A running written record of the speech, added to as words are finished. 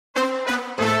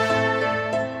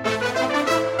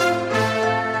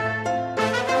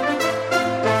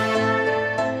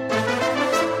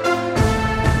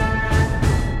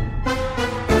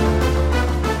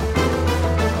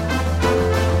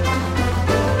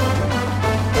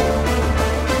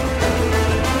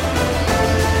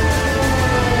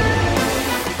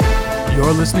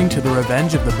You're listening to the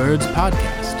Revenge of the Birds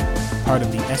podcast, part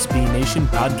of the SB Nation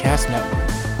Podcast Network,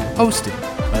 hosted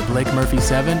by Blake Murphy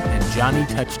 7 and Johnny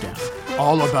Touchdown.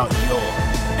 All about your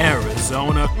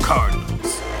Arizona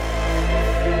Cardinals.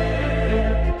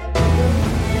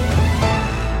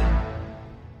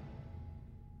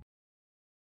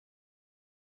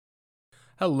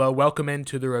 Hello, welcome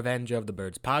into the Revenge of the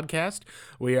Birds podcast.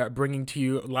 We are bringing to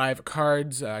you live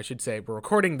cards. We're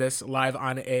recording this live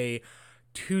on a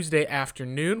Tuesday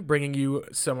afternoon, bringing you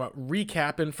some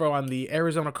recap info on the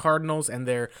Arizona Cardinals and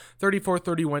their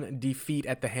 34-31 defeat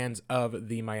at the hands of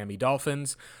the Miami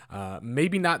Dolphins.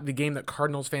 Maybe not the game that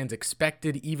Cardinals fans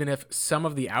expected, even if some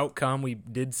of the outcome we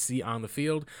did see on the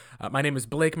field. My name is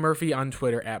Blake Murphy on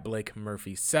Twitter at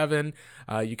BlakeMurphy7.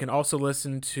 You can also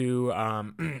listen to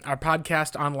our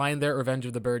podcast online there,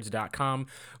 revengeofthebirds.com.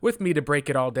 With me to break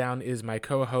it all down is my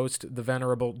co-host, the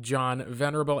venerable John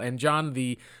Venerable. And John,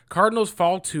 the Cardinals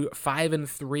fall to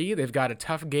 5-3. They've got a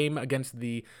tough game against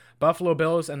the Buffalo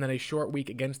Bills and then a short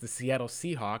week against the Seattle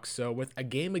Seahawks. So with a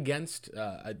game against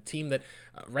a team that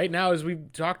right now, as we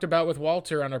talked about with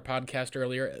Walter on our podcast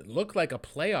earlier, it looked like a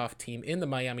playoff team in the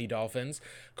Miami Dolphins.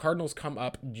 Cardinals come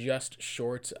up just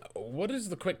short. What is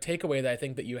the quick takeaway that I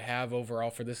think that you have overall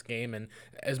for this game? And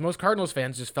as most Cardinals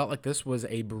fans just felt like this was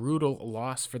a brutal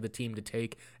loss for the team to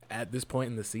take at this point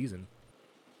in the season.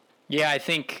 Yeah, I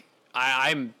think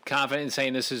I'm confident in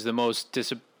saying this is the most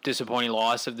disappointing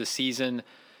loss of the season,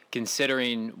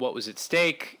 considering what was at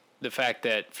stake, the fact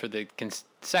that for the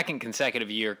second consecutive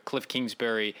year, Cliff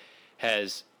Kingsbury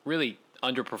has really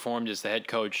underperformed as the head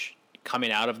coach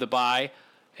coming out of the bye,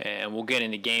 and we'll get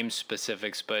into game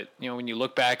specifics, but when you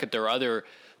look back at their other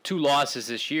two losses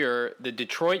this year, the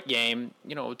Detroit game,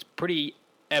 it's pretty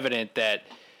evident that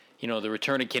the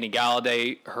return of Kenny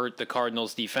Golladay hurt the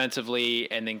Cardinals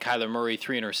defensively, and then Kyler Murray,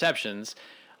 3 interceptions.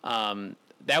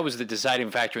 That was the deciding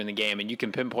factor in the game, and you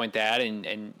can pinpoint that,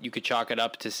 and you could chalk it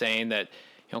up to saying that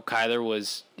Kyler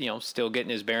was still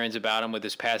getting his bearings about him with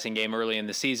his passing game early in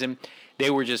the season. They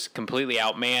were just completely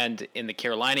outmanned in the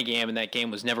Carolina game, and that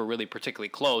game was never really particularly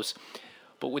close.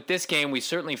 But with this game, we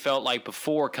certainly felt like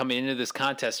before coming into this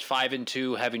contest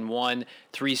 5-2, having won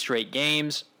 3 straight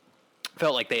games,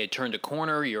 felt like they had turned a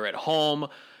corner. You're at home.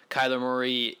 Kyler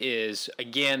Murray is,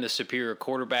 again, the superior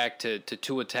quarterback to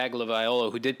Tua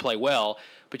Tagovailoa, who did play well,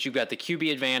 but you've got the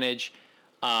QB advantage,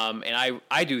 and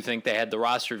I do think they had the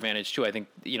roster advantage, too. I think,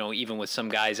 even with some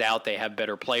guys out, they have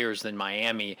better players than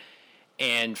Miami.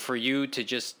 And for you to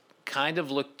just kind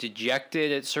of look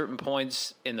dejected at certain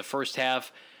points in the first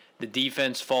half, the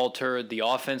defense faltered, the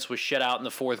offense was shut out in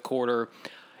the fourth quarter.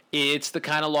 It's the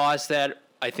kind of loss that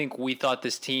I think we thought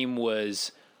this team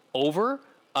was over,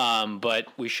 but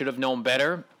we should have known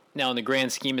better. Now, in the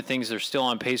grand scheme of things, they're still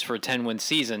on pace for a 10-win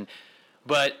season.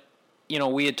 But,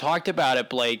 we had talked about it,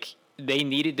 Blake. They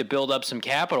needed to build up some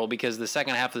capital because the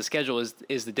second half of the schedule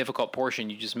is the difficult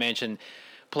portion. You just mentioned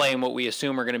playing what we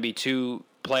assume are going to be 2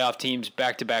 playoff teams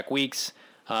back-to-back weeks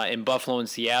in Buffalo and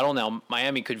Seattle. Now,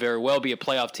 Miami could very well be a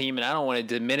playoff team, and I don't want to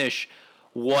diminish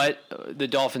what the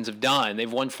Dolphins have done.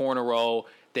 They've won 4 in a row.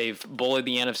 They've bullied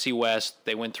the NFC West.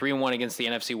 They went 3-1 against the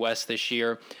NFC West this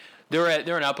year. They're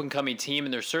an up-and-coming team,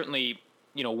 and they're certainly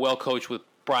well coached with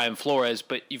Brian Flores.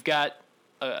 But you've got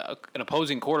an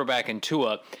opposing quarterback in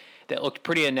Tua that looked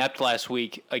pretty inept last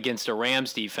week against a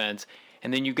Rams defense,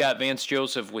 and then you've got Vance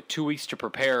Joseph with 2 weeks to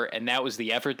prepare, and that was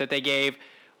the effort that they gave.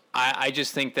 I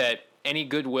just think that any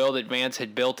goodwill that Vance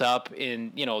had built up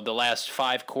in the last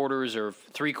 5 quarters or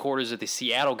 3 quarters of the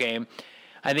Seattle game,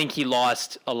 I think he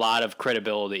lost a lot of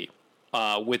credibility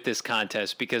with this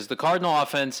contest because the Cardinal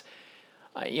offense,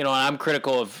 and I'm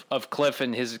critical of Cliff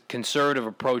and his conservative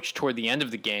approach toward the end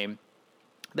of the game.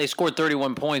 They scored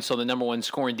 31 points on the number 1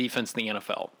 scoring defense in the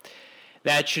NFL.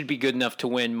 That should be good enough to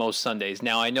win most Sundays.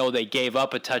 Now, I know they gave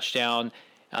up a touchdown,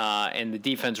 and the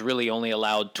defense really only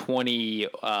allowed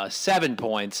 27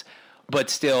 points,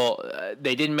 but still,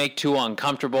 they didn't make Tua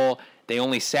uncomfortable. They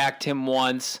only sacked him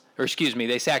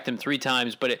they sacked him 3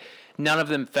 times, but none of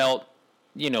them felt,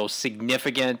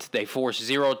 significant. They forced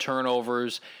 0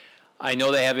 turnovers. I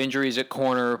know they have injuries at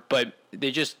corner, but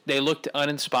they looked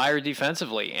uninspired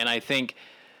defensively. And I think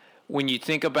when you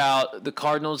think about the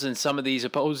Cardinals and some of these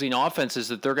opposing offenses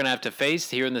that they're going to have to face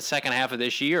here in the second half of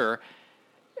this year,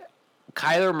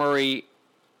 Kyler Murray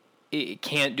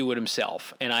can't do it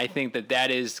himself. And I think that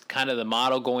is kind of the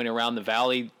motto going around the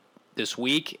Valley this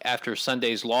week after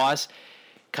Sunday's loss.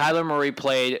 Kyler Murray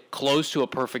played close to a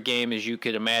perfect game, as you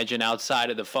could imagine, outside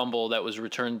of the fumble that was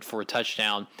returned for a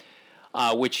touchdown,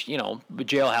 which,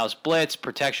 jailhouse blitz,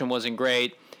 protection wasn't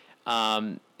great.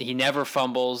 He never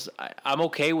fumbles. I'm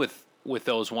okay with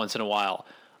those once in a while.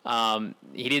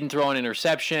 He didn't throw an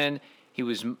interception. He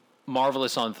was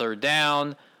marvelous on third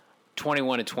down,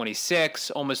 21 to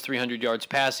 26, almost 300 yards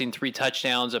passing, 3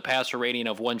 touchdowns, a passer rating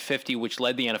of 150, which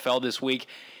led the NFL this week.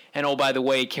 And oh, by the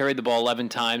way, he carried the ball 11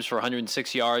 times for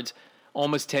 106 yards,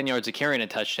 almost 10 yards of carrying a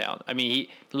touchdown. I mean, he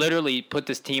literally put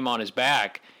this team on his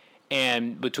back.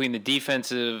 And between the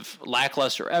defensive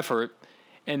lackluster effort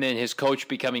and then his coach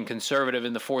becoming conservative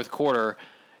in the fourth quarter,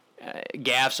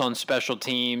 gaffes on special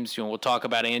teams. We'll talk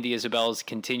about Andy Isabella's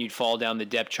continued fall down the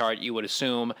depth chart, you would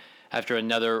assume, after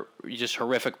another just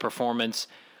horrific performance.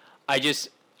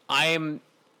 I'm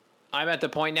at the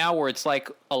point now where it's like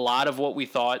a lot of what we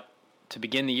thought to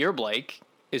begin the year, Blake,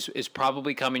 is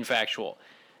probably coming factual.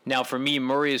 Now, for me,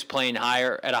 Murray is playing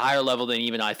at a higher level than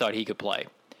even I thought he could play.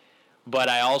 But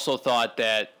I also thought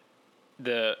that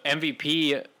the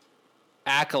MVP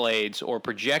accolades or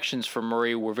projections for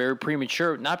Murray were very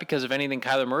premature, not because of anything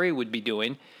Kyler Murray would be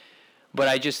doing, but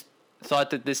I just thought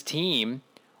that this team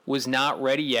was not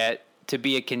ready yet to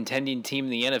be a contending team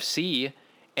in the NFC,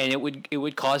 and it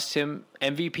would cost him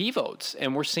MVP votes,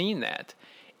 and we're seeing that.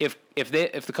 If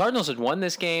the Cardinals had won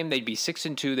this game, they'd be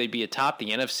 6-2, they'd be atop the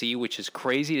NFC, which is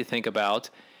crazy to think about.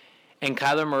 And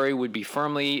Kyler Murray would be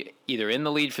firmly either in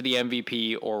the lead for the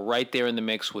MVP or right there in the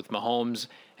mix with Mahomes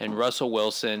and Russell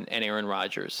Wilson and Aaron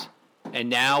Rodgers. And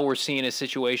now we're seeing a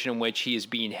situation in which he is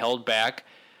being held back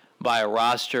by a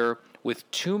roster with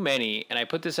too many, and I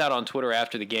put this out on Twitter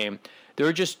after the game, there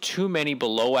are just too many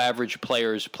below-average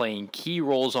players playing key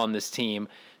roles on this team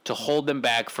to hold them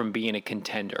back from being a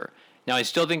contender. Now, I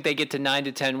still think they get to 9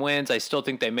 to 10 wins. I still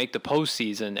think they make the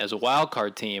postseason as a wild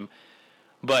card team,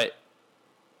 but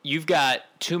you've got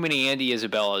too many Andy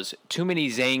Isabellas, too many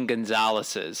Zane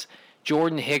Gonzalez's.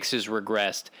 Jordan Hicks has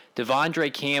regressed.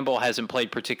 Devondre Campbell hasn't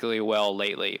played particularly well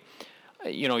lately.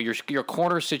 Your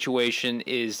corner situation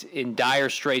is in dire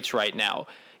straits right now.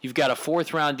 You've got a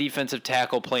 4th-round defensive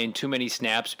tackle playing too many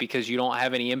snaps because you don't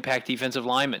have any impact defensive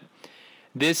linemen.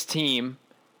 This team,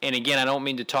 and again, I don't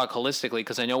mean to talk holistically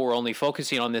because I know we're only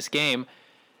focusing on this game,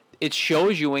 it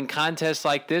shows you in contests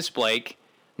like this, Blake,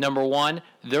 number one,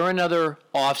 they're another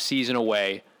offseason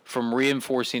away from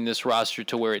reinforcing this roster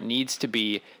to where it needs to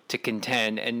be to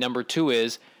contend. And number two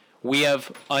is we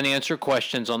have unanswered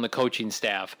questions on the coaching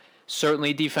staff,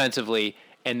 certainly defensively.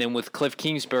 And then with Cliff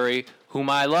Kingsbury, whom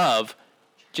I love,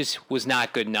 just was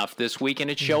not good enough this week, and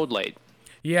it showed late.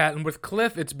 Yeah, and with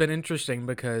Cliff, it's been interesting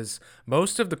because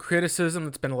most of the criticism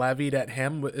that's been levied at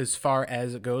him as far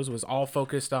as it goes was all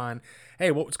focused on,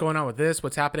 hey, what's going on with this?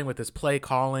 What's happening with this play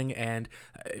calling? And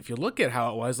if you look at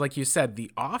how it was, like you said, the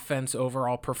offense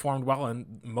overall performed well,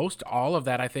 and most all of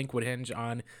that, I think, would hinge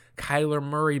on Kyler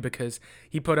Murray because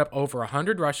he put up over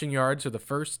 100 rushing yards for the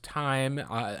first time.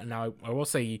 Now, I will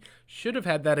say he should have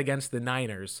had that against the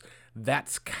Niners.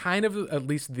 That's kind of at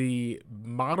least the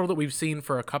model that we've seen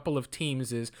for a couple of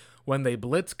teams is when they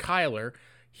blitz Kyler,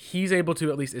 he's able to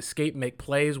at least escape, make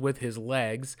plays with his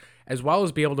legs, as well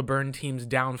as be able to burn teams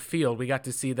downfield. We got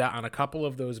to see that on a couple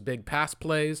of those big pass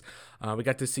plays. We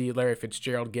got to see Larry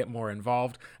Fitzgerald get more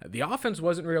involved. The offense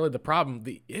wasn't really the problem.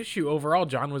 The issue overall,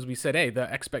 John, was we said, hey, the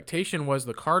expectation was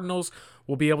the Cardinals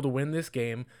will be able to win this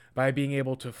game by being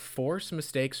able to force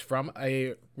mistakes from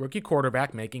a rookie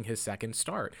quarterback making his second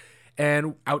start.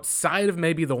 And outside of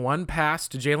maybe the one pass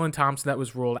to Jalen Thompson that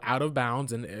was ruled out of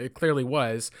bounds, and it clearly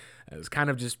was, it was kind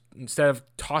of just, instead of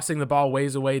tossing the ball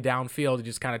ways away downfield, he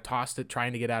just kind of tossed it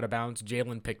trying to get out of bounds.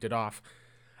 Jalen picked it off.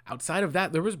 Outside of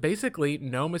that, there was basically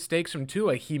no mistakes from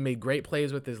Tua. He made great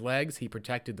plays with his legs. He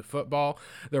protected the football.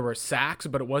 There were sacks,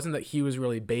 but it wasn't that he was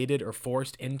really baited or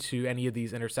forced into any of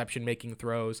these interception-making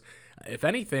throws. If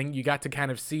anything, you got to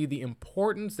kind of see the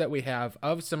importance that we have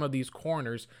of some of these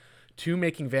corners to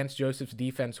making Vance Joseph's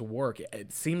defense work.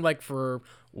 It seemed like for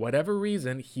whatever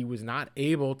reason, he was not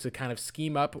able to kind of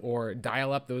scheme up or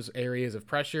dial up those areas of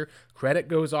pressure. Credit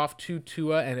goes off to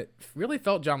Tua, and it really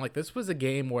felt, John, like this was a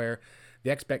game where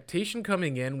the expectation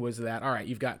coming in was that, all right,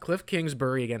 you've got Cliff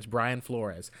Kingsbury against Brian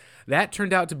Flores. That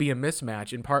turned out to be a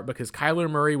mismatch, in part because Kyler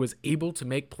Murray was able to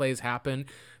make plays happen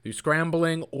through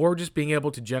scrambling or just being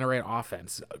able to generate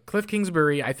offense. Cliff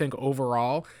Kingsbury, I think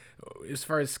overall, as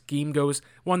far as scheme goes,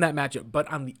 won that matchup.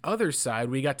 But on the other side,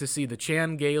 we got to see the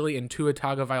Chan Gailey and Tua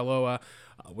Tagovailoa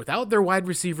without their wide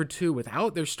receiver two,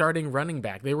 without their starting running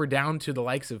back. They were down to the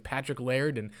likes of Patrick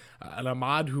Laird and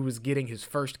Ahmad, who was getting his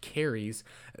first carries.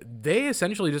 They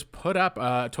essentially just put up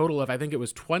a total of, I think it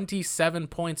was 27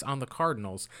 points on the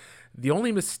Cardinals. The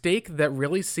only mistake that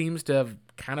really seems to have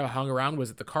kind of hung around was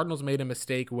that the Cardinals made a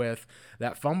mistake with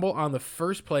that fumble on the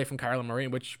first play from Kyler Murray,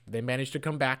 which they managed to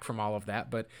come back from all of that.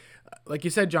 But like you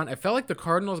said, John, I felt like the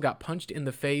Cardinals got punched in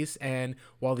the face, and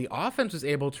while the offense was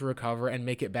able to recover and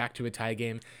make it back to a tie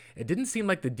game, it didn't seem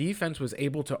like the defense was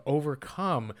able to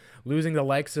overcome losing the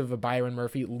likes of a Byron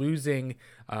Murphy, losing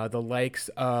the likes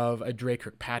of a Dre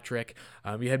Kirkpatrick.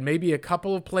 We had maybe a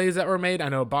couple of plays that were made. I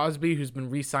know Bosby, who's been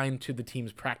re-signed to the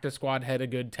team's practice squad, had a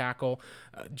good tackle.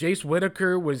 Jace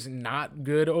Whitaker was not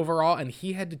good overall, and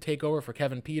he had to take over for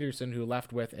Kevin Peterson, who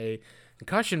left with a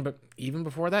concussion. But even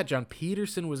before that, John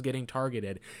Peterson was getting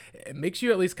targeted. It makes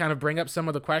you at least kind of bring up some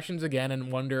of the questions again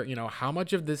and wonder, how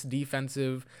much of this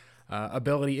defensive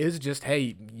ability is just,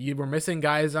 hey, you were missing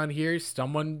guys on here.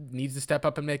 Someone needs to step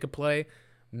up and make a play.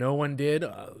 No one did.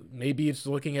 Maybe it's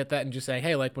looking at that and just saying,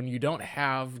 hey, like when you don't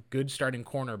have good starting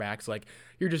cornerbacks, like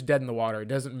you're just dead in the water. It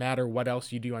doesn't matter what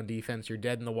else you do on defense. You're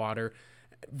dead in the water.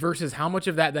 Versus how much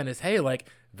of that then is, hey, like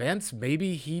Vance,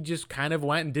 maybe he just kind of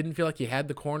went and didn't feel like he had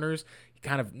the corners. He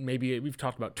kind of, maybe we've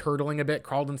talked about turtling a bit,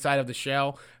 crawled inside of the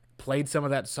shell, played some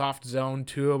of that soft zone.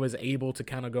 Tua was able to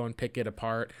kind of go and pick it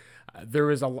apart. There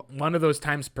was one of those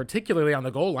times, particularly on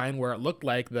the goal line, where it looked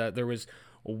like there was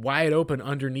wide open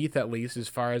underneath, at least as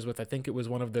far as with, I think it was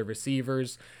one of their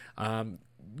receivers.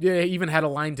 They even had a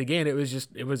line to gain. It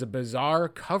was a bizarre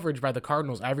coverage by the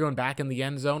Cardinals. Everyone back in the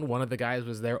end zone. One of the guys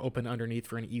was there open underneath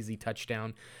for an easy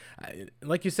touchdown.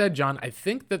 Like you said, John, I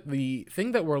think that the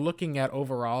thing that we're looking at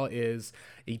overall is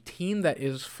a team that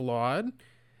is flawed.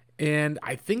 And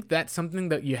I think that's something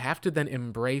that you have to then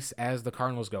embrace as the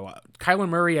Cardinals go. Kyler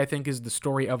Murray, I think, is the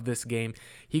story of this game.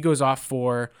 He goes off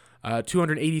for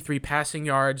 283 passing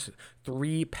yards,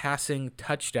 3 passing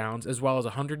touchdowns, as well as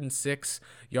 106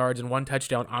 yards and 1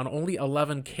 touchdown on only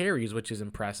 11 carries, which is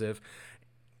impressive.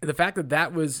 The fact that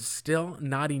that was still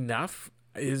not enough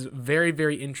is very,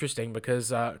 very interesting because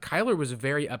Kyler was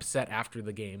very upset after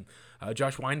the game.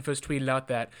 Josh Weinfuss tweeted out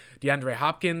that DeAndre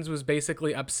Hopkins was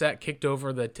basically upset, kicked over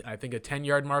I think a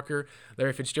 10-yard marker.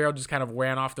 Larry Fitzgerald just kind of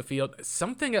ran off the field.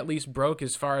 Something at least broke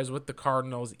as far as with the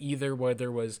Cardinals, either where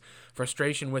there was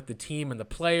frustration with the team and the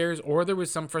players, or there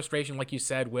was some frustration, like you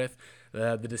said, with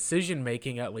the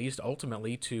decision-making, at least,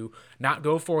 ultimately, to not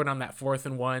go for it on that 4th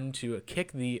and 1, to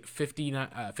kick the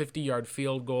 50-yard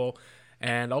field goal.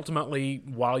 And ultimately,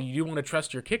 while you do want to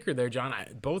trust your kicker there, John,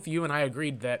 both you and I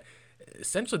agreed that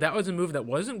essentially that was a move that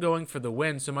wasn't going for the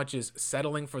win so much as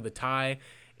settling for the tie.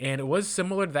 And it was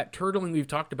similar to that turtling we've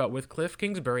talked about with Cliff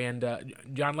Kingsbury. And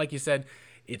John, like you said,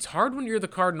 it's hard when you're the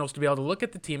Cardinals to be able to look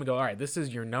at the team and go, all right, this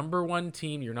is your number one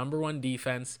team, your number one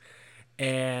defense,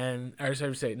 and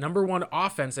number one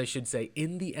offense, I should say,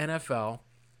 in the NFL.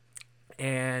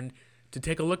 And to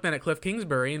take a look then at Cliff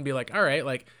Kingsbury and be like, all right,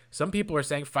 like some people are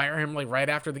saying fire him like right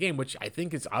after the game, which I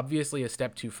think is obviously a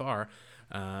step too far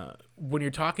when you're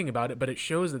talking about it, but it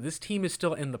shows that this team is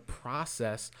still in the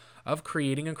process of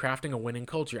creating and crafting a winning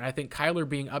culture. And I think Kyler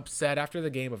being upset after the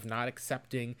game of not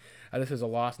accepting this as a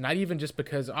loss, not even just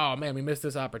because, oh man, we missed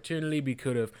this opportunity, we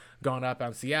could have gone up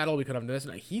on Seattle, we could have done this.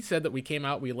 No, he said that we came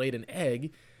out, we laid an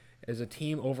egg as a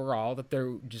team overall, that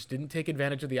they just didn't take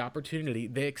advantage of the opportunity.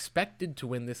 They expected to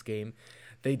win this game.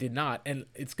 They did not. And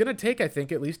it's going to take, I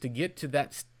think, at least to get to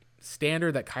that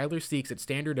standard that Kyler seeks, that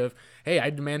standard of, hey,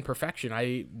 I demand perfection.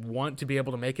 I want to be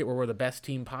able to make it where we're the best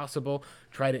team possible,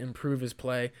 try to improve his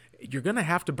play. You're going to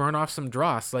have to burn off some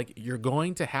dross. Like, you're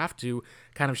going to have to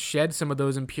kind of shed some of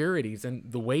those impurities. And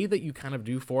the way that you kind of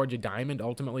do forge a diamond,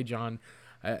 ultimately, John,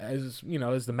 as you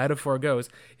know, as the metaphor goes,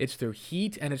 it's through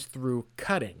heat and it's through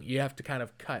cutting. You have to kind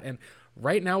of cut. And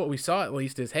right now what we saw at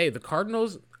least is, hey, the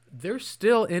Cardinals, they're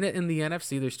still in it in the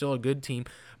NFC. They're still a good team,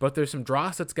 but there's some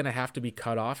dross that's going to have to be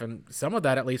cut off. And some of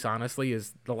that, at least honestly,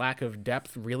 is the lack of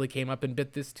depth really came up and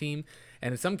bit this team.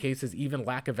 And in some cases, even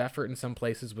lack of effort in some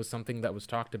places was something that was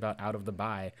talked about out of the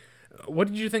bye. What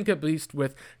did you think, at least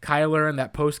with Kyler and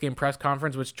that post-game press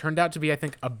conference, which turned out to be, I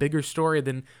think, a bigger story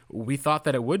than we thought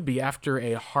that it would be after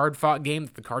a hard-fought game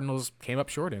that the Cardinals came up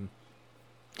short in?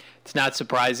 It's not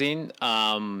surprising,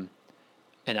 and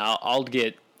I'll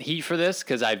get heat for this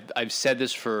because I've said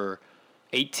this for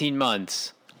 18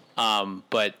 months,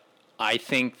 but I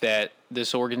think that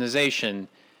this organization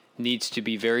needs to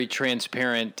be very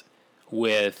transparent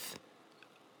with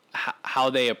how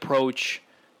they approach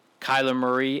Kyler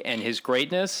Murray and his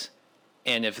greatness,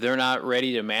 and if they're not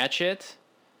ready to match it,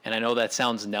 and I know that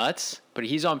sounds nuts, but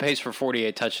he's on pace for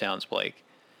 48 touchdowns, Blake.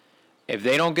 If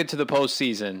they don't get to the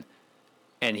postseason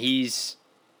and he's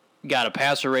got a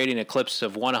passer rating eclipse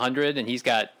of 100 and he's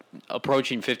got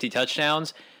approaching 50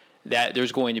 touchdowns, that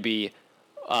there's going to be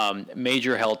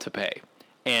major hell to pay.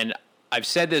 And I've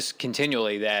said this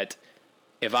continually that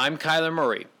if I'm Kyler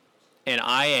Murray and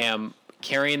I am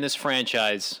carrying this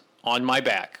franchise on my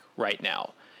back right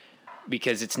now,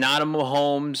 because it's not a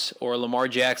Mahomes or a Lamar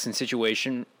Jackson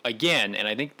situation again, and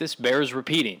I think this bears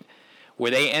repeating,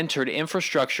 where they entered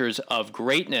infrastructures of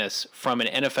greatness from an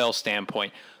NFL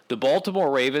standpoint. The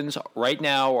Baltimore Ravens right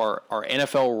now are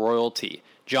NFL royalty.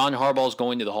 John Harbaugh is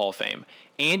going to the Hall of Fame.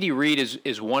 Andy Reid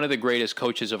is one of the greatest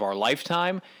coaches of our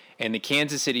lifetime, and the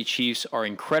Kansas City Chiefs are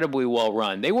incredibly well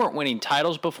run. They weren't winning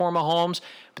titles before Mahomes,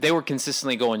 but they were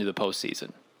consistently going to the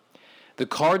postseason. The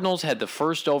Cardinals had the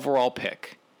first overall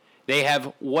pick. They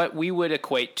have what we would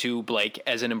equate to, Blake,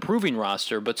 as an improving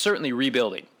roster, but certainly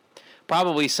rebuilding.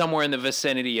 Probably somewhere in the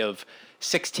vicinity of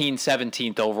 16th,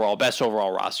 17th overall, best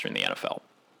overall roster in the NFL.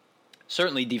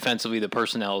 Certainly defensively, the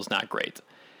personnel is not great.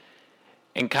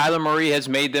 And Kyler Murray has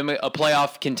made them a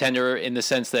playoff contender in the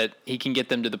sense that he can get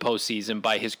them to the postseason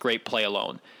by his great play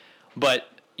alone. But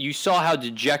you saw how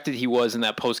dejected he was in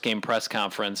that post-game press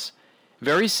conference.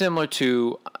 Very similar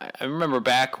to, I remember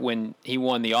back when he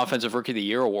won the Offensive Rookie of the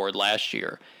Year award last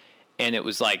year, and it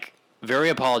was like very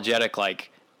apologetic,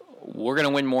 like, we're going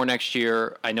to win more next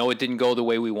year. I know it didn't go the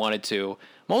way we wanted to.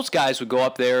 Most guys would go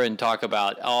up there and talk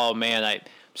about, oh, man, I'm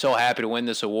so happy to win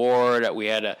this award. We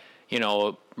had a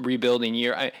rebuilding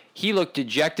year. He looked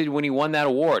dejected when he won that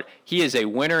award. He is a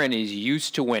winner, and he's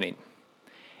used to winning.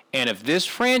 And if this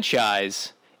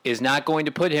franchise is not going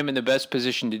to put him in the best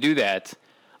position to do that,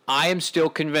 I am still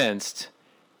convinced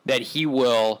that he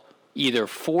will either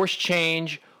force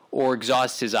change or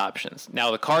exhaust his options.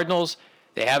 Now, the Cardinals,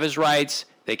 they have his rights.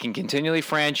 They can continually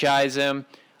franchise him.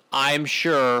 I'm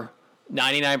sure,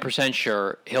 99%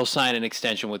 sure, he'll sign an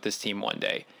extension with this team one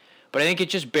day. But I think it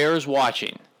just bears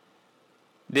watching.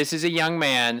 This is a young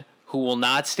man who will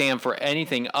not stand for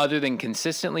anything other than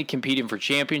consistently competing for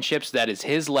championships. That is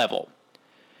his level.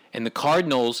 And the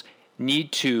Cardinals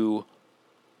need to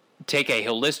take a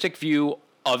holistic view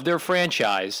of their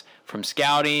franchise, from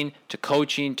scouting to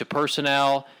coaching to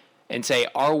personnel, and say,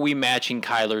 are we matching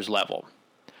Kyler's level?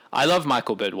 I love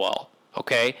Michael Bidwell,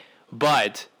 okay?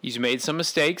 But he's made some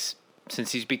mistakes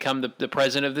since he's become the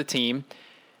president of the team,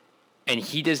 and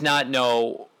he does not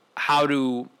know how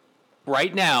to,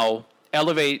 right now,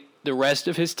 elevate the rest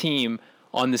of his team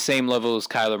on the same level as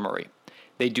Kyler Murray.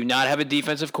 They do not have a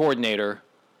defensive coordinator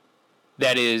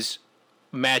that is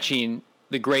matching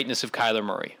the greatness of Kyler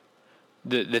Murray.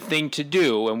 The thing to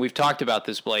do, and we've talked about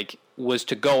this, Blake, was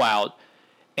to go out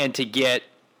and to get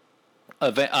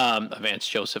Vance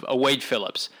Joseph, a Wade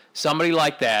Phillips, somebody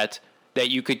like that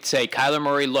you could say, Kyler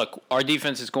Murray, look, our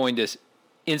defense is going to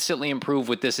instantly improve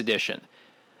with this addition.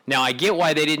 Now, I get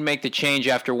why they didn't make the change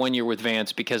after 1 year with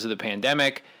Vance because of the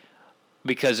pandemic,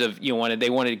 because of they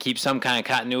wanted to keep some kind of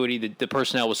continuity. The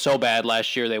personnel was so bad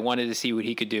last year, they wanted to see what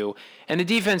he could do, and the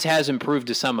defense has improved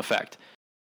to some effect.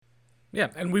 Yeah,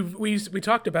 and we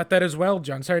talked about that as well,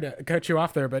 John. Sorry to cut you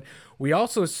off there, but we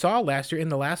also saw last year in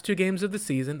the last two games of the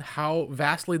season how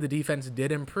vastly the defense did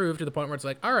improve to the point where it's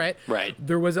like, all right,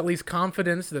 there was at least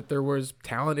confidence that there was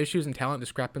talent issues and talent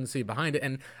discrepancy behind it,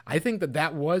 and I think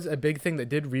that was a big thing that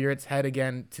did rear its head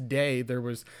again today. There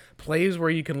was plays where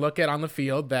you can look at on the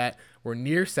field that were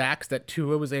near sacks that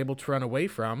Tua was able to run away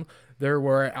from. There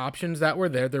were options that were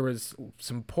there. There was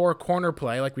some poor corner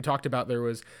play, like we talked about. There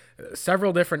was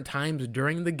several different times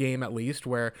during the game, at least,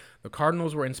 where the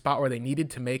Cardinals were in spot where they needed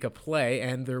to make a play,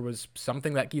 and there was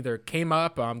something that either came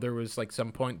up. There was like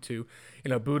some point to,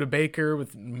 Budda Baker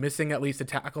with missing at least a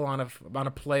tackle on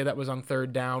a play that was on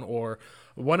third down, or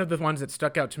one of the ones that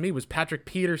stuck out to me was Patrick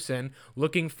Peterson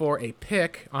looking for a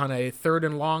pick on a third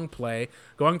and long play,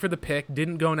 going for the pick,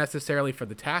 didn't go necessarily for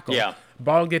the tackle. Yeah.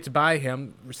 Ball gets by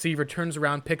him, receiver turns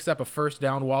around, picks up a first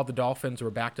down while the Dolphins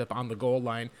were backed up on the goal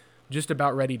line, just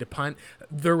about ready to punt.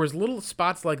 There was little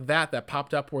spots like that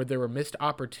popped up where there were missed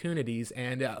opportunities,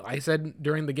 and I said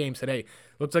during the game, hey,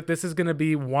 looks like this is going to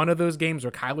be one of those games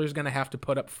where Kyler's going to have to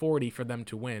put up 40 for them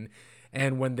to win.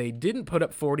 And when they didn't put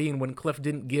up 40, and when Cliff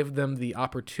didn't give them the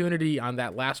opportunity on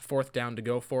that last fourth down to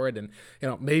go for it, and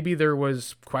maybe there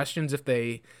was questions if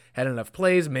they had enough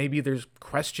plays, maybe there's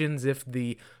questions if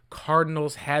the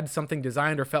Cardinals had something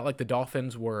designed or felt like the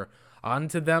Dolphins were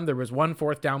onto them. There was one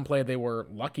fourth down play they were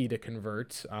lucky to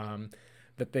convert,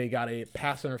 that they got a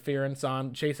pass interference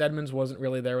on. Chase Edmonds wasn't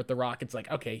really there with the rock. It's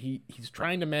like, okay, he's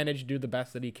trying to manage, do the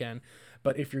best that he can.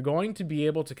 But if you're going to be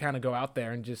able to kind of go out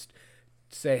there and just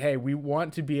say, hey, we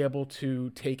want to be able to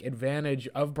take advantage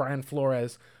of Brian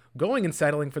Flores going and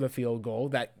settling for the field goal,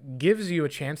 that gives you a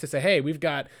chance to say, hey, we've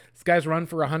got this guy's run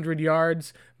for 100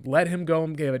 yards, let him go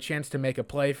and give a chance to make a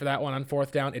play for that one on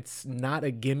fourth down. It's not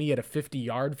a gimme at a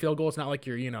 50-yard field goal. It's not like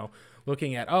you're,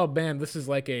 looking at, oh, man, this is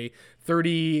like a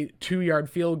 32-yard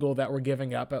field goal that we're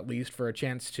giving up at least for a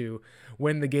chance to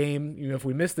win the game. If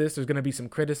we miss this, there's going to be some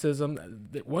criticism.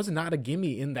 It was not a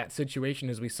gimme in that situation,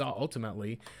 as we saw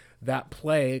ultimately. That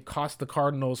play cost the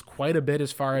Cardinals quite a bit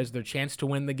as far as their chance to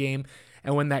win the game.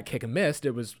 And when that kick missed,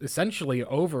 it was essentially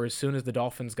over as soon as the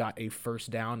Dolphins got a first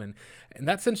down. And in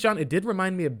that sense, John, it did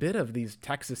remind me a bit of these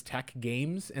Texas Tech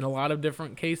games in a lot of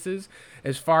different cases.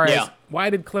 As far as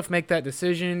why did Cliff make that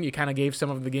decision? You kind of gave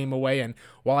some of the game away. And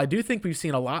while I do think we've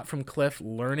seen a lot from Cliff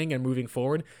learning and moving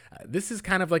forward, this is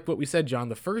kind of like what we said, John.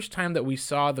 The first time that we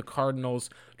saw the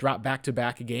Cardinals drop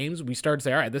back-to-back games, we started to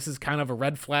say, all right, this is kind of a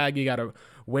red flag. You got to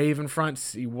wave in front,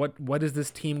 see what is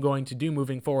this team going to do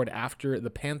moving forward after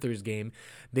the Panthers game.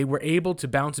 They were able to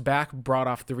bounce back, brought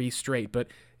off 3 straight, but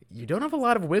you don't have a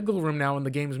lot of wiggle room now in the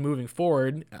games moving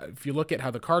forward. If you look at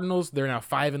how the Cardinals, they're now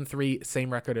 5-3,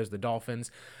 same record as the Dolphins.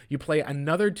 You play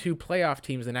another 2 playoff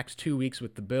teams the next 2 weeks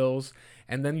with the Bills,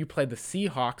 and then you play the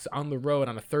Seahawks on the road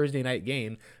on a Thursday night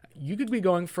game. You could be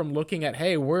going from looking at,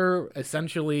 hey, we're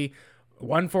essentially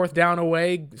 1 fourth down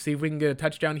away, see if we can get a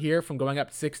touchdown here, from going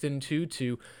up 6-2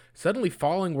 to suddenly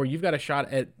falling where you've got a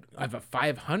shot at a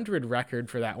 500 record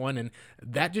for that one. And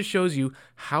that just shows you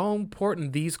how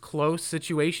important these close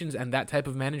situations and that type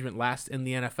of management lasts in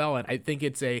the NFL. And I think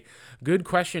it's a good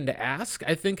question to ask,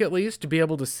 I think, at least, to be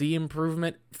able to see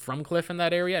improvement from Cliff in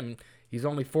that area. I mean, he's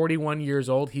only 41 years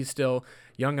old. He's still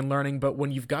young and learning. But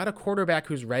when you've got a quarterback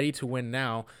who's ready to win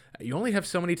now, you only have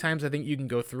so many times I think you can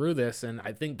go through this. And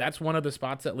I think that's one of the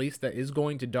spots, at least, that is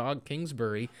going to dog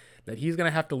Kingsbury, that he's going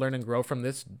to have to learn and grow from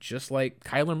this, just like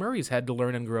Kyler Murray's had to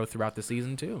learn and grow throughout the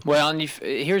season too. Well, and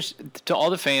here's to all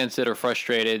the fans that are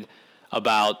frustrated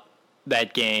about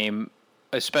that game,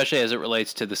 especially as it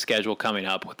relates to the schedule coming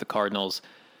up with the Cardinals.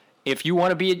 If you want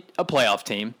to be a playoff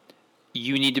team,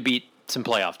 you need to beat some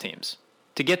playoff teams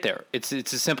to get there. It's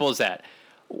as simple as that.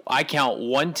 I count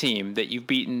one team that you've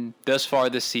beaten thus far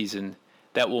this season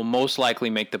that will most likely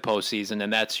make the postseason,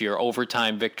 and that's your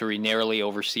overtime victory narrowly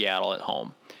over Seattle at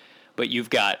home. But you've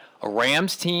got a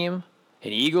Rams team,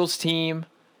 an Eagles team,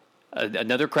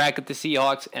 another crack at the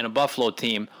Seahawks, and a Buffalo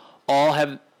team, all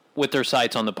have with their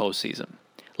sights on the postseason.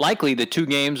 Likely the 2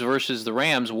 games versus the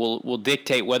Rams will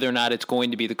dictate whether or not it's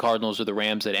going to be the Cardinals or the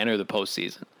Rams that enter the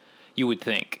postseason, you would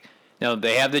think. Now,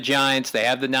 they have the Giants, they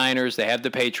have the Niners, they have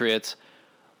the Patriots,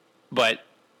 but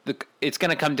it's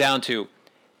going to come down to,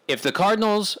 if the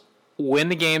Cardinals win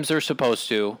the games they're supposed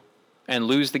to and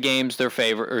lose the games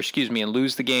and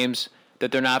lose the games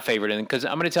that they're not favored in, because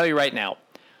I'm going to tell you right now,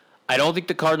 I don't think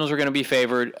the Cardinals are going to be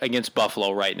favored against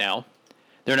Buffalo right now.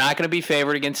 They're not going to be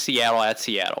favored against Seattle at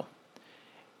Seattle.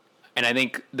 And I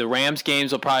think the Rams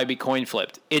games will probably be coin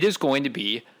flipped. It is going to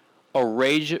be a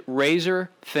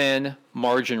razor-thin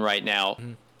margin right now.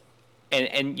 Mm-hmm.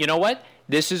 And you know what?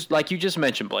 This is, like you just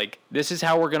mentioned, Blake, this is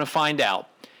how we're going to find out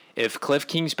if Cliff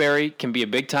Kingsbury can be a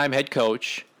big-time head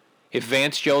coach, if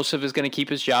Vance Joseph is going to keep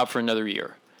his job for another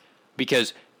year.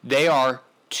 Because they are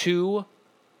too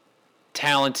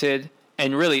talented,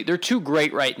 and really, they're too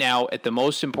great right now at the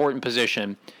most important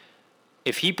position.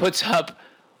 If he puts up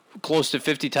close to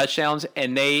 50 touchdowns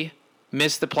and they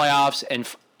miss the playoffs, and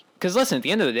because listen, at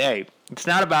the end of the day, it's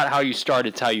not about how you start,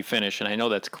 it's how you finish, and I know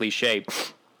that's cliche.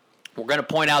 We're going to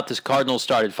point out this Cardinals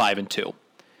started 5-2.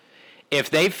 If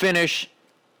they finish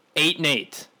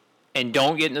 8-8 and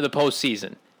don't get into the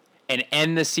postseason and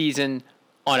end the season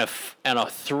on a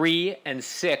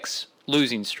 3-6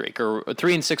 losing streak, or a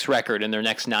 3-6 record in their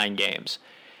next 9 games,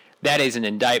 that is an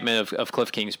indictment of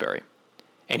Cliff Kingsbury,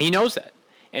 and he knows that.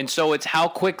 And so it's how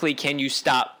quickly can you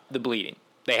stop the bleeding.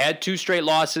 They had 2 straight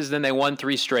losses, then they won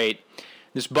 3 straight.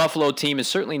 This Buffalo team is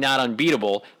certainly not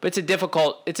unbeatable, but it's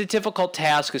a difficult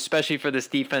task, especially for this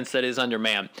defense that is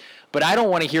undermanned. But I don't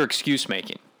want to hear excuse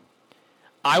making.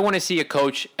 I want to see a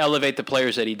coach elevate the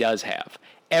players that he does have.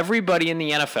 Everybody in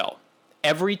the NFL,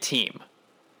 every team,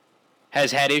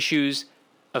 has had issues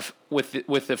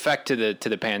with effect to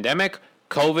the pandemic,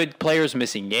 COVID, players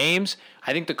missing games.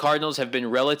 I think the Cardinals have been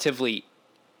relatively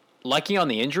lucky on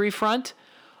the injury front.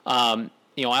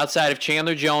 Outside of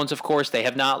Chandler Jones, of course, they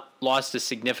have not lost a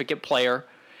significant player,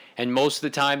 and most of the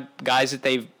time, guys that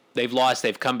they've lost,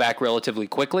 they've come back relatively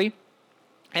quickly.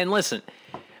 And listen,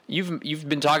 you've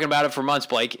been talking about it for months,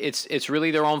 Blake. It's really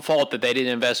their own fault that they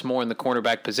didn't invest more in the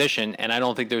cornerback position, and I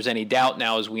don't think there's any doubt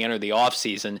now as we enter the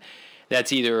offseason.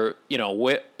 That's either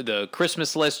the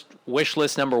Christmas list, wish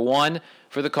list number 1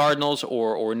 for the Cardinals,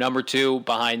 or number 2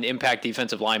 behind impact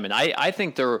defensive linemen. I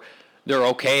think they're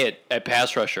okay at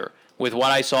pass rusher. With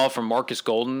what I saw from Marcus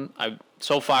Golden,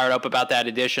 so fired up about that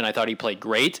addition. I thought he played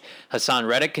great. Hassan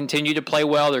Reddick continued to play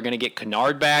well. They're going to get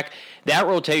Kennard back. That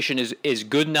rotation is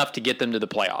good enough to get them to the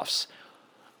playoffs.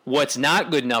 What's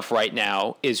not good enough right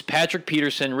now is Patrick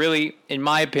Peterson. Really, in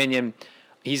my opinion,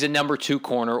 he's a number 2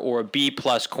 corner or a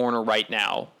B-plus corner right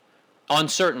now on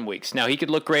certain weeks. Now, he could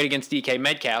look great against DK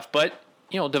Metcalf, but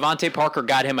Devontae Parker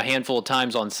got him a handful of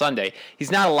times on Sunday.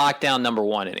 He's not a lockdown number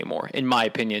 1 anymore, in my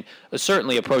opinion.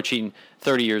 Certainly approaching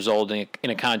 30 years old in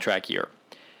a contract year.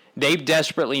 They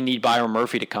desperately need Byron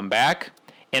Murphy to come back.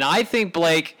 And I think,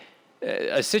 Blake,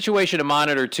 a situation to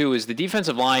monitor, too, is the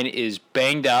defensive line is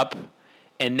banged up,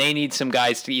 and they need some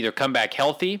guys to either come back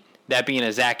healthy, that being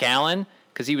a Zach Allen,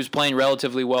 because he was playing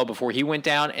relatively well before he went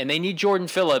down, and they need Jordan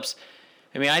Phillips.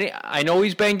 I mean, I know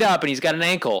he's banged up and he's got an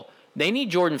ankle. They need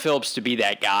Jordan Phillips to be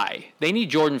that guy. They need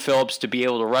Jordan Phillips to be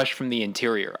able to rush from the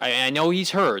interior. I know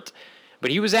he's hurt, but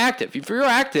he was active. If you're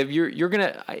active, you're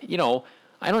going to,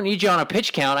 I don't need you on a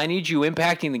pitch count. I need you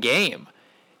impacting the game.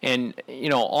 And,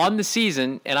 on the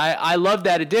season, and I love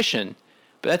that addition,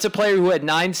 but that's a player who had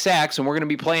 9 sacks, and we're going to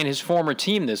be playing his former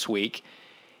team this week.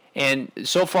 And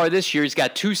so far this year, he's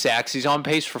got 2 sacks. He's on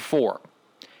pace for 4.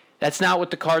 That's not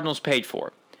what the Cardinals paid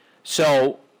for.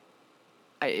 So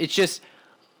it's just,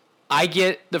 I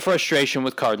get the frustration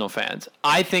with Cardinal fans.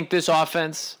 I think this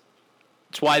offense,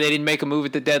 it's why they didn't make a move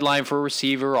at the deadline for a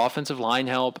receiver, offensive line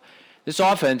help. This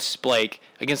offense, Blake,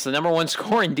 against the number 1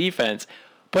 scoring defense,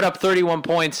 put up 31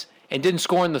 points and didn't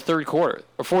score in the third quarter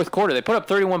or fourth quarter. They put up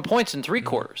 31 points in 3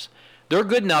 quarters. They're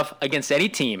good enough against any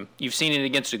team. You've seen it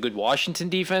against a good Washington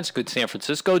defense, good San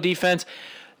Francisco defense.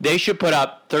 They should put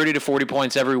up 30 to 40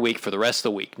 points every week for the rest of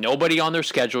the week. Nobody on their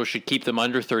schedule should keep them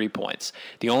under 30 points.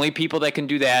 The only people that can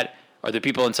do that are the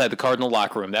people inside the Cardinal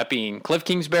locker room, that being Cliff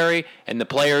Kingsbury and the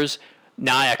players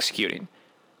not executing.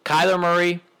 Kyler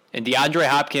Murray and DeAndre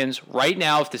Hopkins, right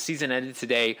now, if the season ended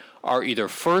today, are either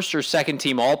first or second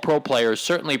team All-Pro players,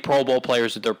 certainly Pro Bowl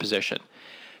players at their position.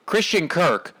 Christian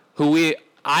Kirk, who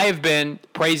I have been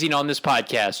praising on this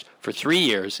podcast for 3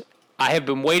 years, I have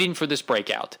been waiting for this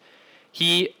breakout.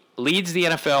 He leads the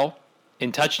NFL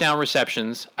in touchdown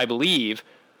receptions, I believe,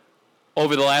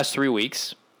 over the last 3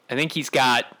 weeks. I think he's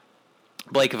got,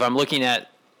 Blake, if I'm looking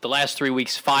at the last 3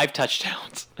 weeks, 5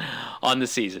 touchdowns on the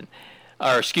season.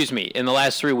 In the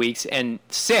last 3 weeks, and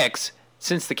 6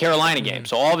 since the Carolina game.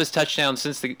 So all of his touchdowns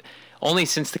since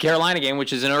the Carolina game,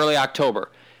 which is in early October.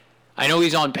 I know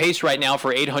he's on pace right now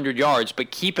for 800 yards,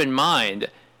 but keep in mind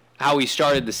how he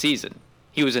started the season.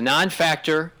 He was a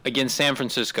non-factor against San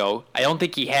Francisco. I don't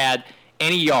think he had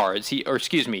any yards. He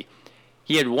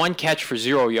had 1 catch for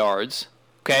 0 yards,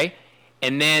 okay?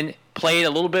 And then played a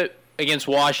little bit against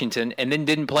Washington, and then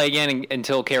didn't play again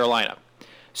until Carolina.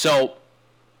 So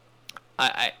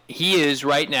he is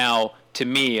right now, to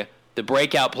me, the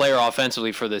breakout player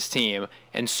offensively for this team,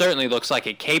 and certainly looks like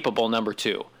a capable number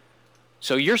 2.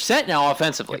 So you're set now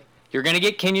offensively. You're going to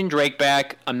get Kenyon Drake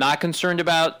back. I'm not concerned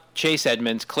about Chase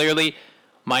Edmonds. Clearly,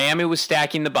 Miami was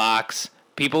stacking the box.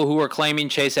 People who are claiming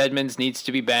Chase Edmonds needs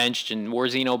to be benched and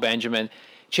where's Eno Benjamin.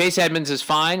 Chase Edmonds is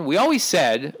fine. We always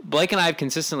said, Blake and I have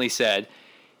consistently said,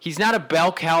 he's not a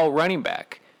bell cow running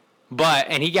back.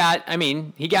 He got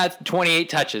 28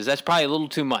 touches. That's probably a little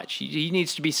too much. He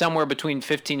needs to be somewhere between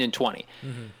 15 and 20.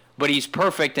 Mm-hmm. But he's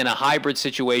perfect in a hybrid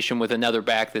situation with another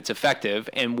back that's effective.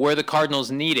 And what the Cardinals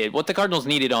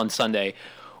needed on Sunday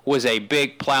was a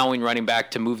big plowing running back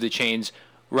to move the chains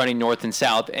running north and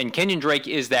south. And Kenyon Drake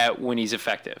is that when he's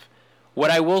effective.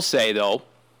 What I will say, though,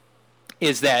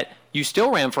 is that you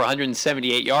still ran for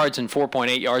 178 yards and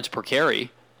 4.8 yards per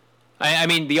carry. I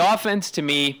mean, the offense, to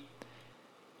me,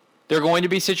 there are going to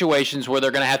be situations where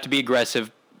they're going to have to be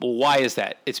aggressive. Well, why is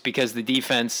that? It's because the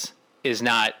defense is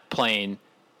not playing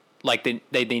like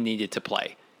they needed to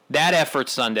play. That effort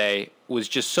Sunday was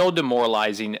just so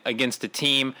demoralizing against a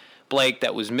team, Blake,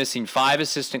 that was missing 5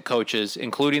 assistant coaches,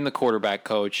 including the quarterback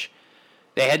coach.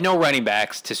 They had no running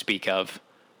backs to speak of,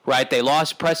 right? They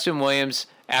lost Preston Williams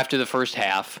after the first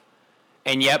half,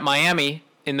 and yet Miami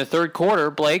in the third quarter,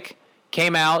 Blake,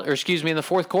 in the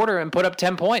fourth quarter and put up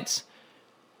 10 points.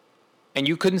 And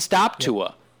you couldn't stop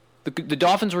Tua. The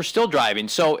Dolphins were still driving.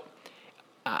 So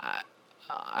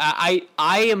I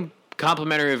am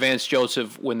complimentary of Vance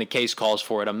Joseph when the case calls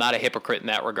for it. I'm not a hypocrite in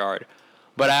that regard.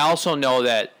 But I also know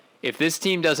that if this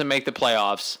team doesn't make the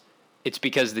playoffs, it's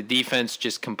because the defense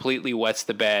just completely wets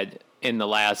the bed in the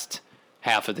last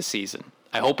half of the season.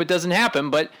 I hope it doesn't happen,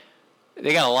 but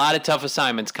they got a lot of tough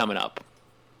assignments coming up.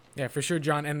 Yeah, for sure,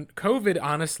 John. And COVID,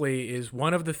 honestly, is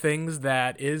one of the things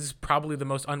that is probably the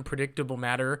most unpredictable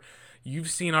matter. You've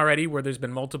seen already where there's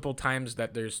been multiple times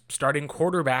that there's starting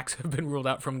quarterbacks have been ruled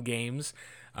out from games.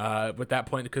 With that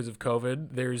point, because of COVID,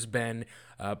 there's been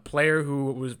a player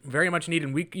who was very much needed,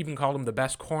 and we even called him the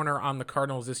best corner on the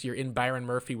Cardinals this year, in Byron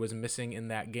Murphy, was missing in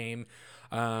that game.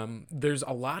 There's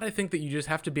a lot, I think, that you just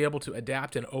have to be able to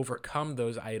adapt and overcome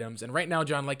those items. And right now,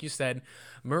 John, like you said,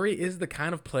 Murray is the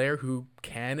kind of player who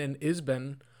can and is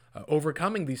been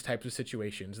overcoming these types of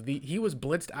situations. He was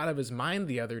blitzed out of his mind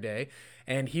the other day,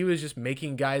 and he was just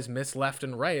making guys miss left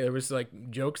and right. There was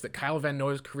like jokes that Kyle Van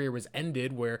Noy's career was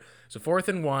ended, where it's a 4th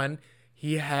and 1.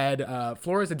 He had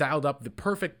Flores had dialed up the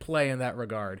perfect play in that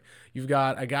regard. You've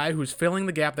got a guy who's filling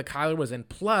the gap that Kyler was in,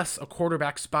 plus a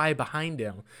quarterback spy behind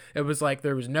him. It was like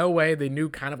there was no way. They knew,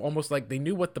 kind of almost like they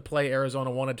knew what the play Arizona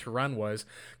wanted to run was.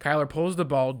 Kyler pulls the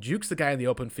ball, jukes the guy in the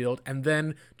open field, and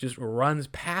then just runs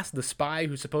past the spy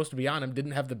who's supposed to be on him,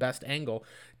 didn't have the best angle,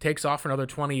 takes off for another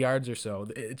 20 yards or so.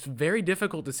 It's very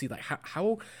difficult to see like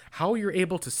how you're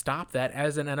able to stop that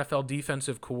as an NFL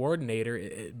defensive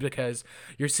coordinator, because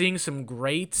you're seeing some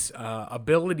great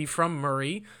ability from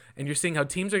Murray, and you're seeing how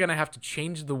teams are going to have to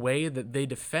change the way that they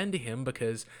defend him,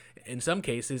 because in some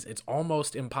cases it's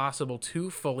almost impossible to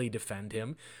fully defend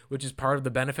him, which is part of the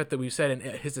benefit that we've said. And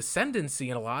his ascendancy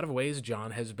in a lot of ways,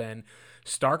 John, has been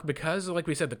stark because, like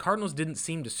we said, the Cardinals didn't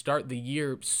seem to start the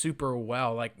year super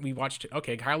well. Like we watched,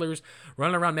 okay, Kyler's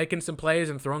running around making some plays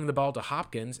and throwing the ball to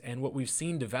Hopkins, and what we've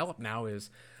seen develop now is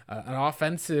an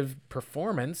offensive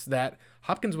performance that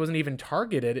Hopkins wasn't even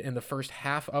targeted in the first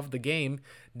half of the game,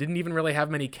 didn't even really have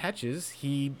many catches.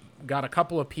 He got a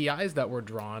couple of PIs that were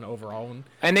drawn overall.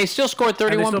 And they still scored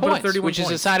 31 points, which is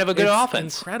a sign of a good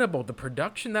offense. It's incredible. The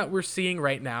production that we're seeing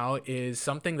right now is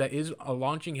something that is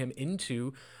launching him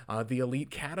into the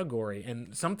elite category.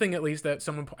 And something, at least, that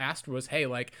someone asked was, hey,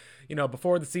 like, you know,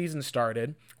 before the season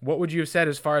started, what would you have said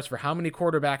as far as for how many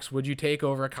quarterbacks would you take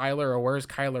over Kyler, or where's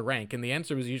Kyler rank? And the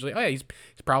answer was usually, oh yeah, he's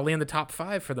probably in the top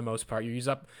 5 for the most part. You use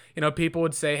up, you know, people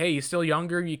would say, hey, he's still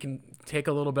younger, you can take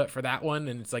a little bit for that one.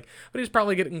 And it's like, but he's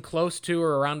probably getting close to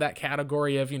or around that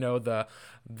category of, you know, the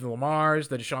Lamars,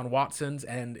 the Deshaun Watsons.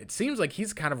 And it seems like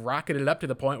he's kind of rocketed up to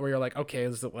the point where you're like, okay,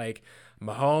 is it like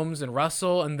Mahomes and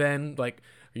Russell, and then like,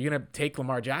 are you going to take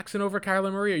Lamar Jackson over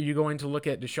Kyler Murray? Are you going to look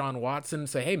at Deshaun Watson and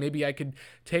say, hey, maybe I could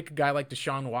take a guy like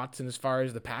Deshaun Watson as far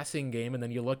as the passing game? And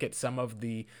then you look at some of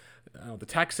the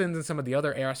Texans and some of the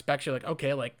other aspects. You're like,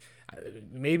 okay, like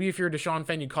maybe if you're a Deshaun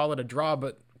fan, you call it a draw,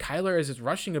 but Kyler, as his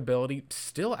rushing ability,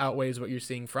 still outweighs what you're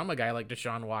seeing from a guy like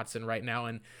Deshaun Watson right now.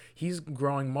 And he's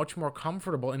growing much more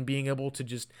comfortable in being able to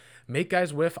just make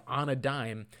guys whiff on a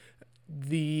dime.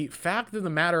 The fact of the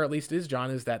matter, at least, is,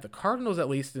 John, is that the Cardinals, at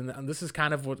least, and this is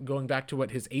kind of what, going back to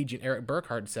what his agent Eric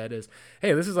Burkhardt said, is,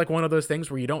 hey, this is like one of those things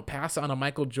where you don't pass on a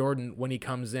Michael Jordan when he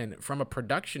comes in. From a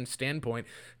production standpoint,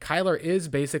 Kyler is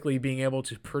basically being able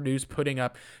to produce, putting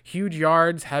up huge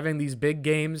yards, having these big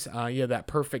games, that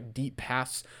perfect deep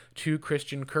pass to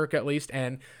Christian Kirk, at least.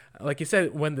 And like you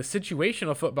said, when the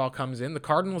situational football comes in, the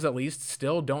Cardinals at least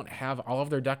still don't have all of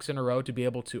their ducks in a row to be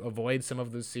able to avoid some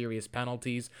of those serious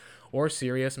penalties or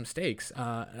serious mistakes.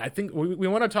 I think we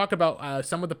want to talk about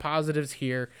some of the positives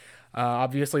here.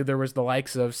 Obviously, there was the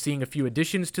likes of seeing a few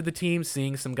additions to the team,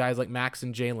 seeing some guys like Max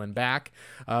and Jalen back.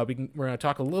 We're going to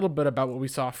talk a little bit about what we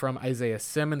saw from Isaiah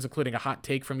Simmons, including a hot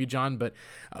take from you, John. But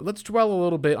let's dwell a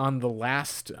little bit on the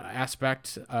last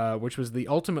aspect, which was the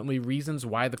ultimately reasons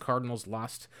why the Cardinals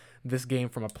lost this game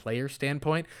from a player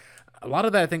standpoint. A lot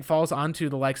of that, I think, falls onto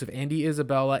the likes of Andy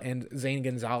Isabella and Zane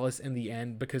Gonzalez in the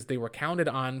end, because they were counted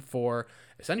on for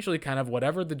essentially kind of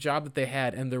whatever the job that they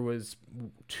had. And there was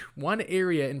one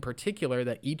area in particular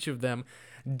that each of them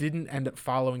didn't end up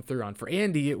following through on. For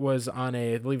Andy, it was on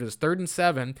I believe it was 3rd and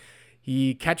 7.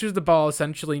 He catches the ball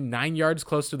essentially 9 yards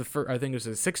close to the first, I think it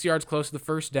was 6 yards close to the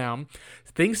first down,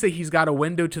 thinks that he's got a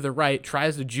window to the right,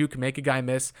 tries to juke, make a guy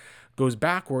miss, goes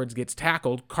backwards, gets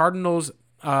tackled. Cardinals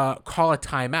call a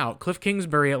timeout. Cliff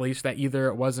Kingsbury, at least, that either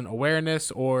it wasn't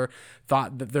awareness or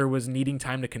thought that there was needing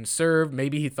time to conserve.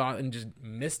 Maybe he thought and just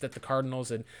missed that the Cardinals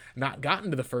had not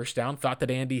gotten to the first down, thought that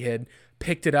Andy had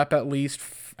picked it up at least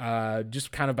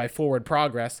just kind of by forward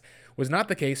progress. Was not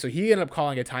the case, so he ended up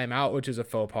calling a timeout, which is a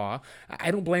faux pas. I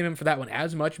don't blame him for that one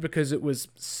as much, because it was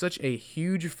such a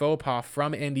huge faux pas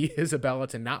from Andy Isabella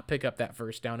to not pick up that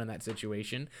first down in that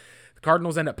situation. The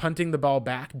Cardinals end up punting the ball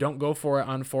back, don't go for it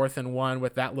on 4th and 1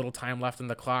 with that little time left in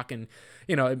the clock, and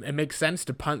it makes sense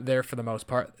to punt there for the most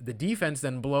part. The defense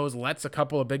then blows, lets a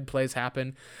couple of big plays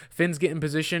happen. Finns get in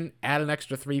position, add an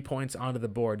extra 3 points onto the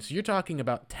board. So you're talking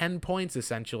about 10 points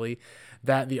essentially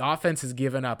that the offense has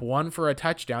given up, one for a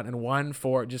touchdown and one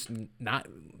for just not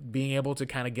being able to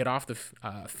kind of get off the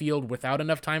field without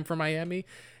enough time for Miami,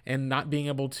 and not being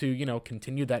able to,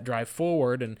 continue that drive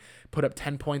forward and put up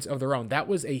 10 points of their own. That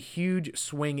was a huge huge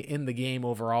swing in the game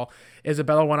overall.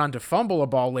 Isabella went on to fumble a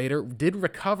ball later, did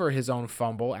recover his own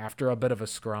fumble after a bit of a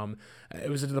scrum. It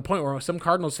was to the point where some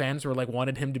Cardinals fans were like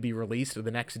wanted him to be released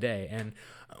the next day. And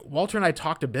Walter and I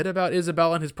talked a bit about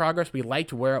Isabella and his progress. We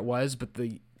liked where it was, but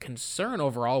the concern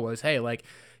overall was, hey, like,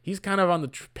 he's kind of on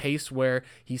the pace where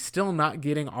he's still not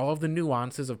getting all of the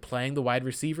nuances of playing the wide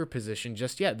receiver position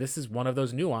just yet. This is one of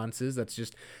those nuances that's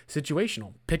just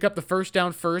situational. Pick up the first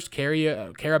down first,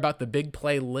 care about the big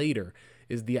play later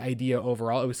is the idea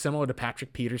overall. It was similar to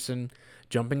Patrick Peterson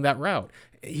jumping that route.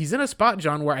 He's in a spot,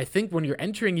 John, where I think when you're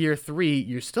entering year 3,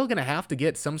 you're still going to have to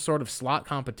get some sort of slot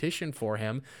competition for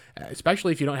him,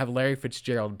 especially if you don't have Larry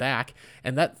Fitzgerald back.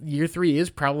 And that year 3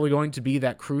 is probably going to be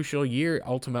that crucial year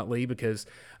ultimately, because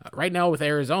right now with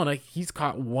Arizona, he's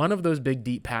caught one of those big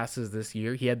deep passes this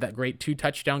year. He had that great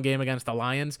 2-touchdown game against the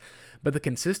Lions, but the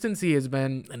consistency has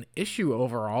been an issue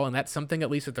overall, and that's something at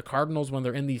least that the Cardinals, when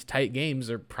they're in these tight games,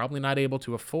 are probably not able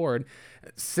to afford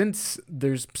since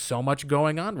there's so much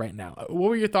going on right now.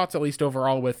 What were your thoughts, at least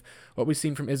overall, with what we've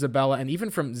seen from Isabella and even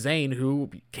from Zane,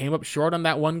 who came up short on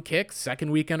that one kick,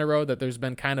 second week in a row that there's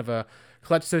been kind of a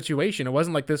clutch situation? It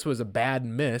wasn't like this was a bad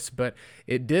miss, but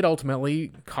it did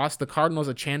ultimately cost the Cardinals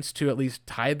a chance to at least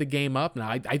tie the game up. Now,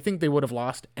 I think they would have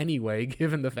lost anyway,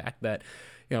 given the fact that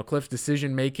Cliff's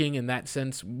decision-making in that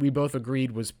sense, we both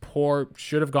agreed was poor,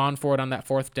 should have gone for it on that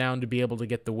fourth down to be able to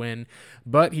get the win.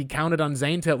 But he counted on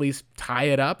Zane to at least tie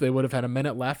it up. They would have had a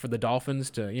minute left for the Dolphins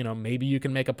to, maybe you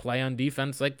can make a play on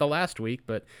defense like the last week.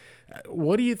 But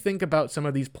what do you think about some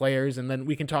of these players? And then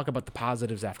we can talk about the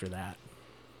positives after that.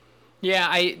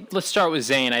 Yeah, let's start with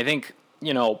Zane. I think,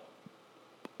 we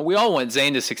all want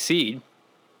Zane to succeed.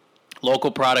 Local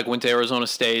product, went to Arizona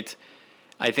State.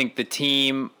 I think the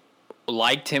team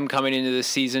liked him coming into this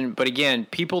season, but again,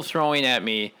 people throwing at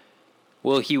me,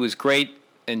 well, he was great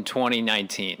in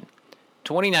 2019.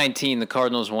 2019, the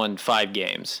Cardinals won 5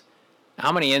 games.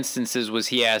 How many instances was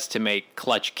he asked to make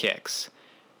clutch kicks?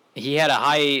 He had a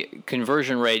high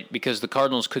conversion rate because the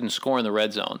Cardinals couldn't score in the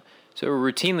red zone, so they were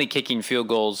routinely kicking field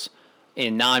goals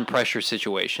in non-pressure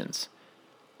situations.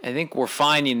 I think we're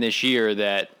finding this year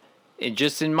that,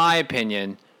 just in my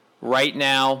opinion, right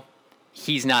now,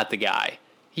 he's not the guy.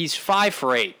 He's 5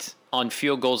 for 8 on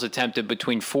field goals attempted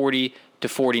between 40 to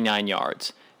 49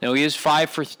 yards. Now he is 2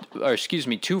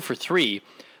 for 3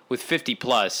 with 50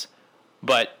 plus,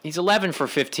 but he's 11 for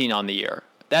 15 on the year.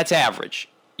 That's average.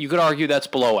 You could argue that's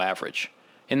below average.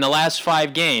 In the last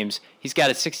 5 games, he's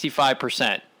got a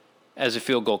 65% as a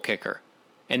field goal kicker.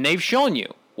 And they've shown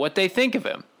you what they think of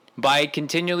him by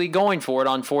continually going for it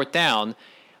on fourth down.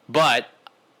 But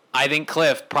I think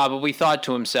Cliff probably thought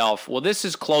to himself, well, this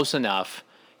is close enough.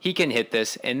 He can hit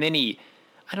this. And then I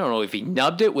don't know if he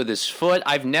nubbed it with his foot.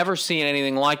 I've never seen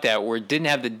anything like that where it didn't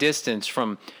have the distance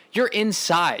from, you're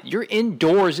inside. You're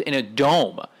indoors in a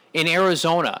dome in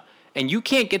Arizona. And you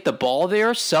can't get the ball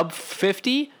there, sub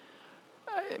 50.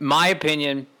 My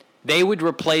opinion, they would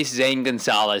replace Zane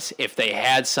Gonzalez if they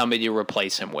had somebody to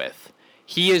replace him with.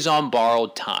 He is on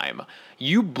borrowed time.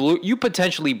 You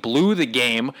potentially blew the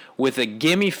game with a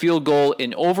gimme field goal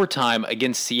in overtime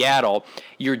against Seattle.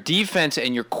 Your defense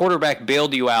and your quarterback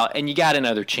bailed you out, and you got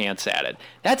another chance at it.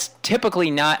 That's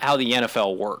typically not how the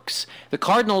NFL works. The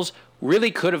Cardinals really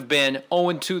could have been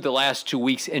 0-2 the last 2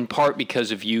 weeks, in part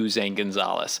because of you, Zane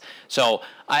Gonzalez. So,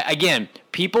 again,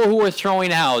 people who are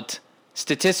throwing out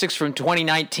statistics from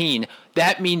 2019,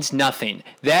 that means nothing.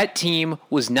 That team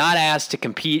was not asked to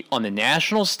compete on the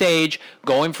national stage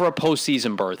going for a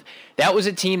postseason berth. That was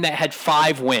a team that had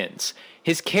 5 wins.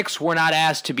 His kicks were not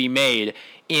asked to be made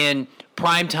in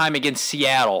prime time against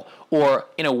Seattle or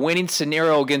in a winning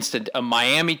scenario against a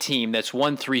Miami team that's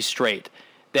won 3 straight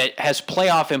that has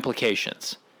playoff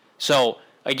implications. So,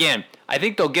 again, I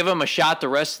think they'll give him a shot the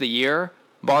rest of the year,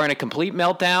 barring a complete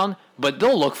meltdown, but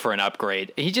they'll look for an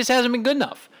upgrade. He just hasn't been good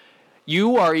enough.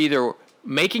 You are either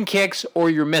making kicks or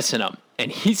you're missing them.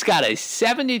 And he's got a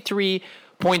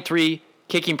 73.3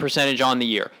 kicking percentage on the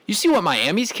year. You see what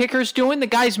Miami's kicker's doing? The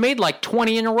guy's made like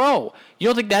 20 in a row. You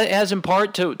don't think that has in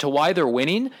part to why they're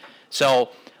winning? So,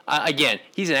 again,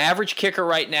 he's an average kicker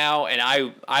right now, and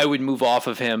I would move off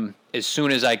of him as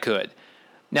soon as I could.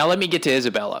 Now let me get to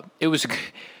Isabella. It was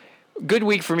good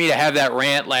week for me to have that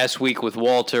rant last week with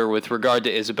Walter with regard to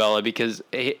Isabella, because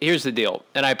here's the deal.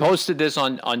 And I posted this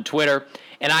on Twitter,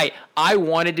 and I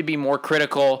wanted to be more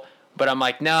critical, but I'm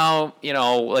like, no,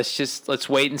 let's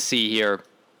wait and see here.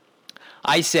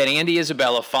 I said Andy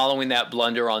Isabella, following that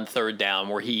blunder on third down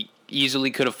where he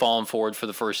easily could have fallen forward for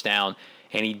the first down,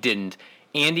 and he didn't.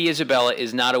 Andy Isabella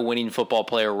is not a winning football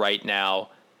player right now,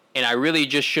 and I really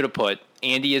just should have put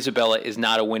Andy Isabella is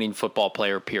not a winning football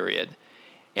player, period.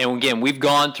 And again, we've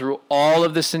gone through all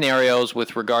of the scenarios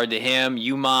with regard to him,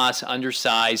 UMass,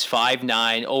 undersized,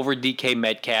 5'9", over DK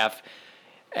Metcalf.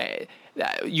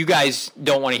 You guys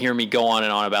don't want to hear me go on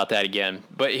and on about that again.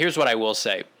 But here's what I will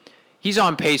say. He's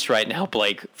on pace right now,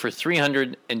 Blake, for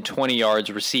 320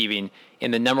 yards receiving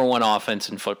in the number one offense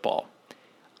in football.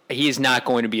 He is not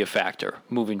going to be a factor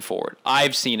moving forward.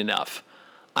 I've seen enough.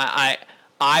 I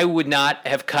would not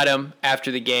have cut him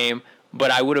after the game,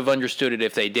 but I would have understood it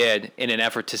if they did in an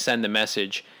effort to send the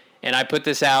message. And I put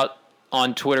this out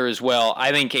on Twitter as well.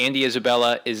 I think Andy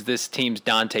Isabella is this team's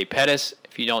Dante Pettis.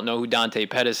 If you don't know who Dante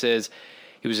Pettis is,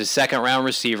 he was a second-round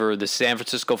receiver the San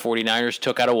Francisco 49ers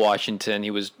took out of Washington.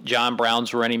 He was John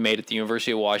Brown's running mate at the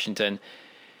University of Washington,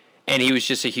 and he was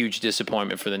just a huge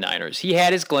disappointment for the Niners. He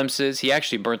had his glimpses. He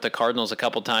actually burnt the Cardinals a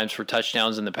couple times for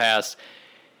touchdowns in the past,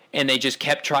 and they just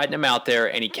kept trotting him out there,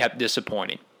 and he kept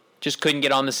disappointing. Just couldn't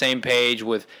get on the same page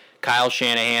with Kyle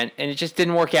Shanahan, and it just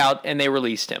didn't work out, and they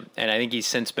released him. And I think he's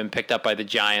since been picked up by the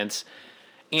Giants.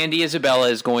 Andy Isabella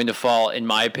is going to fall, in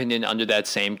my opinion, under that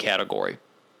same category.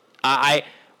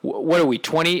 What are we,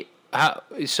 20?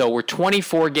 So we're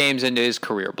 24 games into his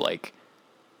career, Blake.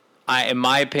 In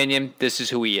my opinion, this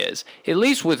is who he is. At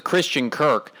least with Christian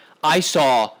Kirk, I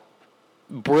saw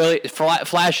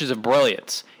flashes of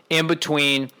brilliance in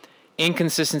between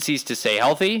inconsistencies to stay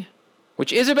healthy,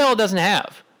 which Isabella doesn't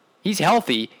have. He's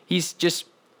healthy. He's just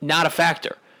not a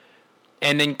factor.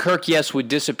 And then Kirk, yes, would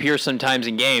disappear sometimes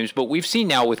in games, but we've seen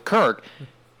now with Kirk,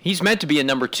 he's meant to be a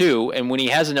number two, and when he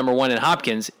has a number one in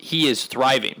Hopkins, he is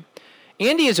thriving.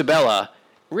 Andy Isabella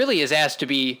really is asked to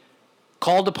be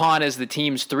called upon as the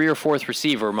team's 3rd or 4th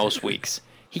receiver most weeks.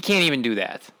 He can't even do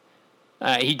that.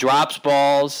 He drops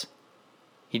balls.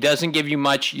 He doesn't give you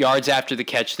much yards after the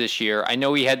catch this year. I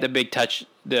know he had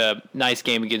the nice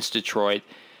game against Detroit.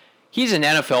 He's an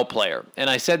NFL player, and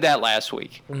I said that last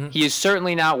week. Mm-hmm. He is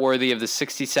certainly not worthy of the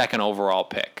 62nd overall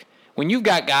pick. When you've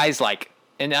got guys like,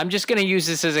 and I'm just going to use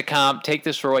this as a comp, take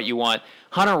this for what you want,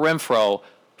 Hunter Renfrow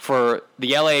for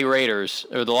the LA Raiders,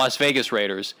 or the Las Vegas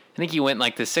Raiders, I think he went in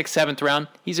like the 6th, 7th round.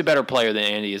 He's a better player than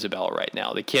Andy Isabella right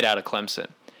now, the kid out of Clemson.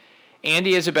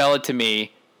 Andy Isabella, to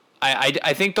me,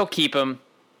 I think they'll keep him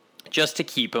just to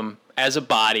keep him as a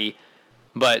body.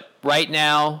 But right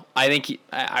now, I think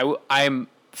I'm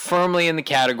firmly in the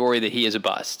category that he is a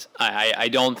bust. I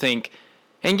don't think,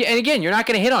 and again, you're not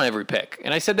going to hit on every pick.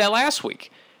 And I said that last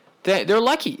week. They're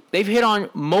lucky. They've hit on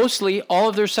mostly all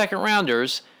of their second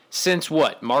rounders since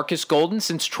what? Marcus Golden?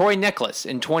 Since Troy Nicholas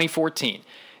in 2014.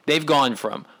 They've gone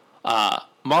from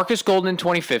Marcus Golden in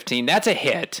 2015. That's a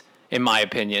hit, in my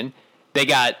opinion. They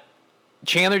got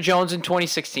Chandler Jones in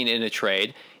 2016 in a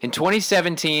trade. In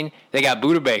 2017, they got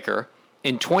Budda Baker.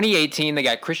 In 2018, they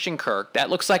got Christian Kirk. That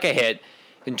looks like a hit.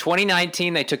 In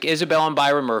 2019, they took Isabella and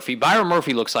Byron Murphy. Byron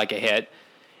Murphy looks like a hit.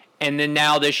 And then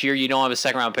now this year, you don't have a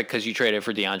second-round pick because you traded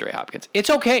for DeAndre Hopkins.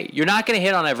 It's okay. You're not going to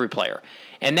hit on every player.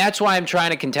 And that's why I'm trying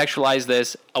to contextualize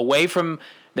this away from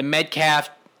the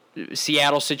Metcalf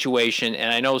Seattle situation.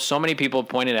 And I know so many people have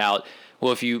pointed out,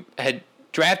 well, if you had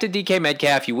drafted DK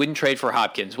Metcalf, you wouldn't trade for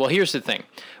Hopkins. Well, here's the thing.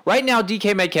 Right now,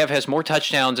 DK Metcalf has more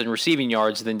touchdowns and receiving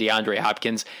yards than DeAndre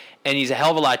Hopkins, and he's a hell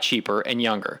of a lot cheaper and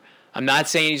younger. I'm not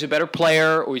saying he's a better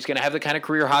player or he's going to have the kind of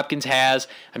career Hopkins has.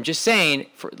 I'm just saying,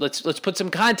 let's put some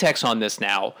context on this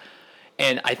now.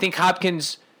 And I think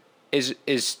Hopkins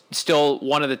is still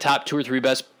one of the top 2 or 3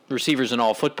 best receivers in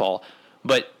all football.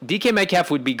 But DK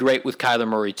Metcalf would be great with Kyler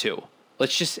Murray too.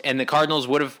 And the Cardinals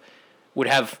would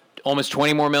have almost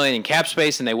 $20 more million in cap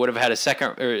space, and they would have had a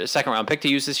second round pick to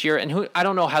use this year. And I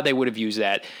don't know how they would have used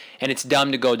that. And it's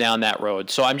dumb to go down that road.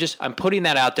 So I'm putting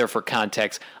that out there for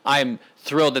context. I'm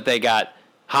thrilled that they got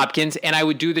Hopkins, and I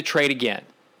would do the trade again.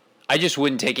 I just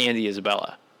wouldn't take Andy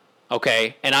Isabella.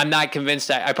 Okay? And I'm not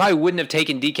convinced. I probably wouldn't have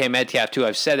taken DK Metcalf too.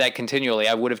 I've said that continually.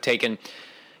 I would have taken,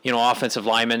 offensive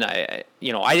lineman. I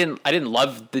didn't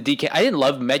love the DK. I didn't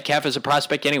love Metcalf as a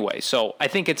prospect anyway. So I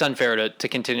think it's unfair to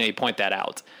continually point that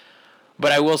out.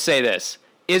 But I will say this.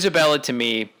 Isabella, to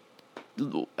me,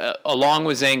 along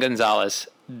with Zane Gonzalez,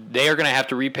 they are going to have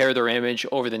to repair their image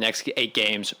over the next 8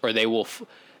 games, or they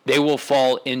will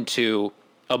fall into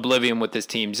oblivion with this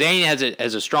team. Zane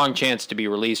has a strong chance to be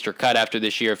released or cut after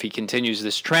this year if he continues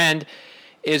this trend.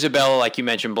 Isabella, like you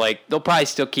mentioned, Blake, they'll probably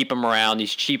still keep him around.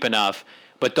 He's cheap enough,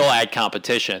 but they'll add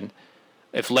competition.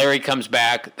 If Larry comes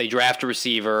back, they draft a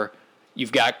receiver.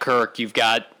 You've got Kirk. You've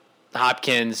got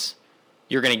Hopkins.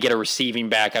 You're going to get a receiving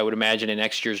back, I would imagine, in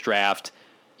next year's draft.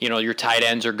 Your tight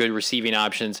ends are good receiving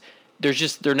options.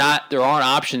 there aren't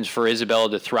options for Isabella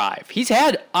to thrive. He's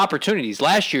had opportunities.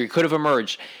 Last year he could have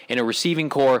emerged in a receiving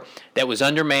core that was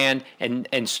undermanned and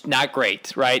not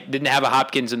great, right? Didn't have a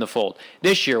Hopkins in the fold.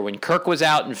 This year when Kirk was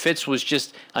out and Fitz was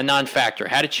just a non-factor,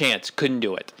 had a chance, couldn't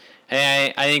do it.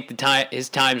 And I think his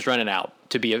time's running out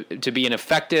to be an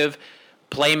effective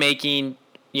playmaking,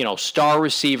 star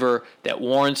receiver that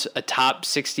warrants a top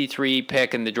 63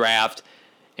 pick in the draft.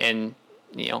 And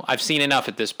I've seen enough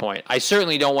at this point. I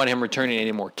certainly don't want him returning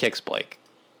any more kicks, Blake.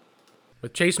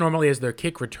 With Chase normally as their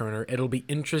kick returner, it'll be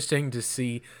interesting to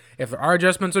see if there are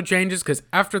adjustments or changes, because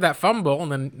after that fumble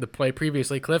and then the play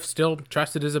previously, Cliff still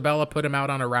trusted Isabella, put him out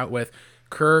on a route with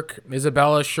Kirk,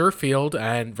 Isabella, Sherfield,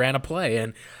 and ran a play.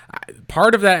 And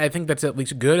part of that, I think that's at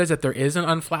least good, is that there is an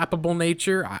unflappable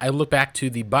nature. I look back to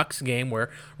the Bucs game where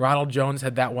Ronald Jones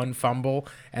had that one fumble,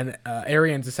 and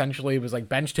Arians essentially was like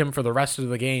benched him for the rest of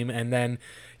the game. And then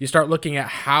you start looking at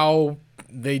how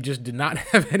they just did not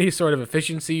have any sort of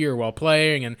efficiency or well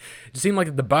playing, and it seemed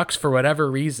like the Bucs, for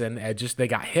whatever reason, they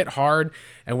got hit hard.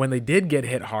 And when they did get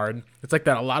hit hard, it's like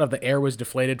that a lot of the air was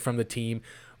deflated from the team.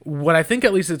 What I think,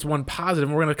 at least it's one positive,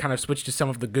 and we're going to kind of switch to some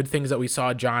of the good things that we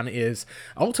saw, John, is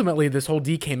ultimately this whole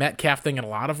DK Metcalf thing in a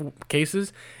lot of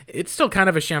cases, it's still kind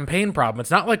of a champagne problem. It's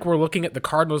not like we're looking at the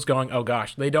Cardinals going, oh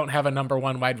gosh, they don't have a number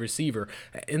one wide receiver.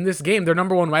 In this game, their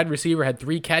number one wide receiver had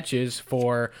 3 catches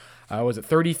for,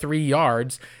 33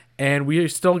 yards, and we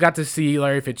still got to see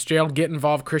Larry Fitzgerald get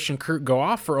involved, Christian Kirk go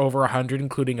off for over 100,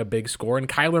 including a big score, and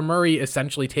Kyler Murray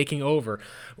essentially taking over.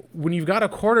 When you've got a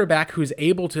quarterback who's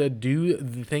able to do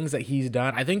the things that he's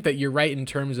done, I think that you're right in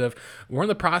terms of we're in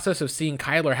the process of seeing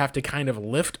Kyler have to kind of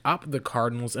lift up the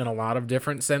Cardinals in a lot of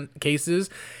different cases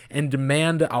and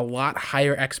demand a lot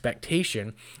higher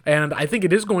expectation. And I think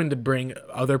it is going to bring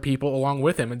other people along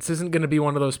with him. This isn't going to be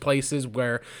one of those places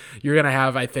where you're going to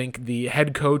have, I think, the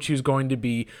head coach who's going to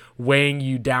be weighing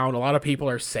you down. A lot of people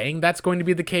are saying that's going to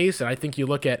be the case, and I think you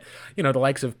look at the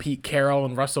likes of Pete Carroll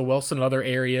and Russell Wilson and other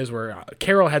areas where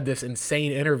Carroll had this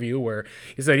insane interview where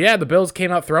he said, yeah, the Bills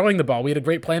came out throwing the ball, we had a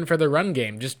great plan for the run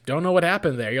game, just don't know what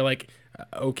happened there. You're like,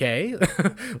 okay.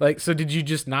 So did you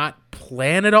just not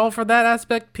plan it all for that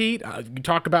aspect, Pete? You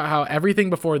talk about how everything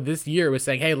before this year was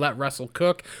saying, hey, let Russell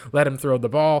cook, let him throw the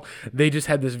ball. They just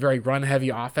had this very run-heavy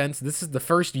offense. This is the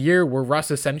first year where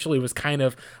Russ essentially was kind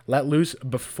of let loose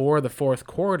before the fourth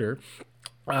quarter.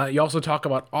 You also talk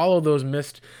about all of those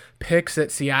missed picks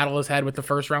that Seattle has had with the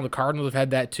first round. The Cardinals have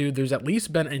had that too. There's at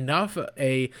least been enough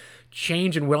a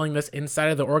change in willingness inside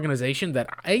of the organization that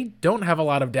I don't have a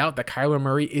lot of doubt that Kyler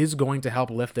Murray is going to help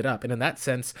lift it up. And in that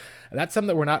sense, that's something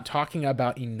that we're not talking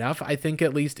about enough, I think,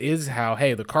 at least, is how,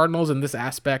 hey, the Cardinals in this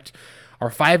aspect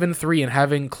are 5-3 and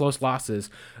having close losses.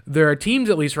 There are teams,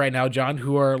 at least right now, John,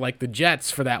 who are like the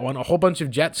Jets for that one. A whole bunch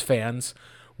of Jets fans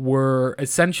were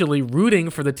essentially rooting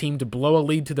for the team to blow a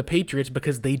lead to the Patriots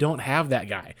because they don't have that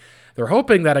guy. They're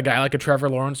hoping that a guy like a Trevor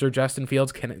Lawrence or Justin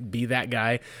Fields can be that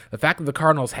guy. The fact that the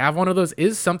Cardinals have one of those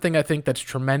is something I think that's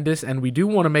tremendous, and we do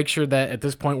want to make sure that at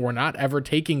this point we're not ever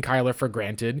taking Kyler for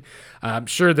granted. I'm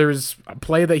sure there's a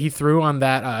play that he threw on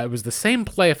that. It was the same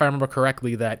play, if I remember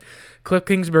correctly, that Cliff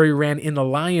Kingsbury ran in the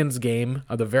Lions game,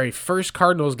 the very first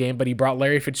Cardinals game, but he brought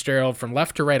Larry Fitzgerald from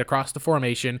left to right across the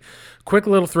formation. Quick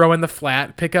little throw in the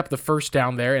flat, pick up the first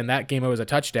down there. In that game, it was a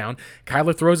touchdown.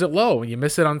 Kyler throws it low. When you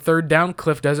miss it on third down,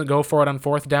 Cliff doesn't go for it on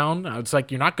fourth down. It's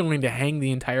like you're not going to hang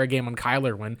the entire game on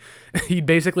Kyler when he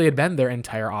basically had been their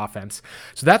entire offense.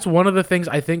 So that's one of the things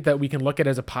I think that we can look at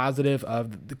as a positive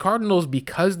of the Cardinals,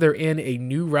 because they're in a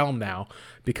new realm now,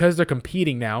 because they're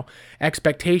competing now,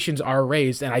 expectations are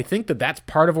raised. And I think that that's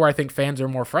part of where I think fans are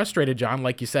more frustrated, John,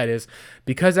 like you said, is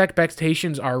because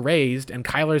expectations are raised and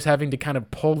Kyler's having to kind of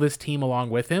pull this team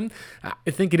along with him. I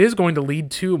think it is going to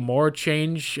lead to more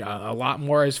change, a lot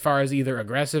more as far as either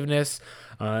aggressiveness,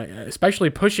 especially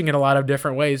pushing in a lot of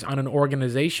different ways on an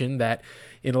organization that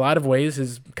in a lot of ways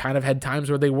has kind of had times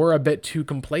where they were a bit too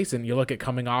complacent. You look at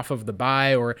coming off of the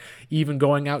bye or even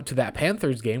going out to that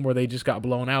Panthers game where they just got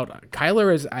blown out.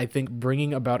 Kyler is, I think,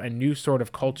 bringing about a new sort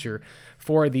of culture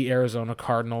for the Arizona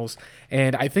Cardinals.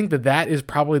 And I think that that is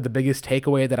probably the biggest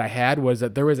takeaway that I had, was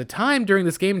that there was a time during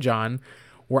this game, John,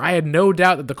 where I had no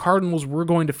doubt that the Cardinals were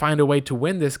going to find a way to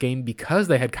win this game because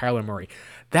they had Kyler Murray.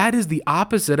 That is the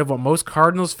opposite of what most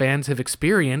Cardinals fans have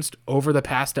experienced over the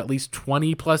past at least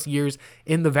 20 plus years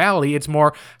in the Valley. It's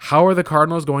more, how are the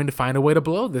Cardinals going to find a way to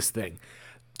blow this thing?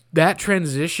 That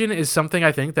transition is something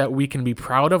I think that we can be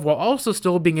proud of, while also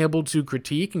still being able to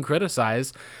critique and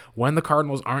criticize when the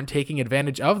Cardinals aren't taking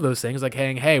advantage of those things, like,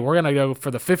 hey, we're going to go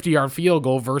for the 50-yard field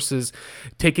goal versus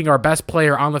taking our best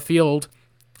player on the field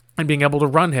and being able to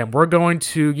run him. We're going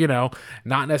to,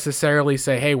 not necessarily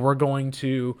say, hey, we're going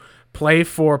to play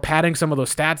for padding some of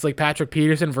those stats like Patrick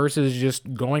Peterson versus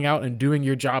just going out and doing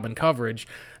your job in coverage.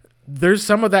 There's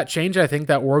some of that change, I think,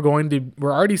 that we're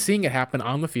already seeing it happen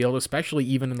on the field, especially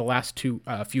even in the last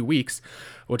few weeks.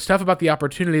 What's tough about the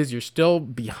opportunity is you're still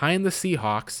behind the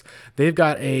Seahawks. They've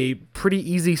got a pretty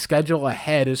easy schedule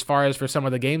ahead as far as for some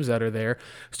of the games that are there.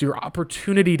 So your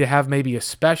opportunity to have maybe a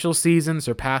special season,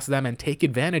 surpass them, and take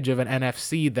advantage of an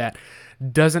NFC that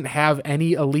doesn't have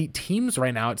any elite teams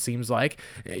right now, it seems like,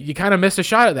 you kind of miss a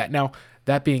shot at that. Now,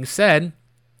 that being said,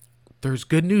 there's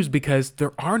good news because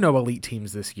there are no elite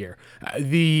teams this year.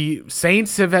 The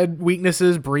Saints have had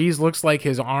weaknesses. Breeze looks like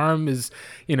his arm is,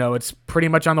 it's pretty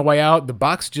much on the way out. The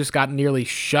Bucs just got nearly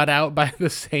shut out by the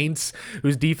Saints,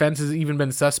 whose defense has even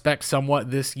been suspect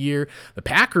somewhat this year. The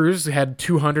Packers had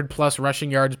 200-plus rushing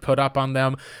yards put up on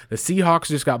them. The Seahawks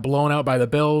just got blown out by the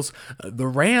Bills. The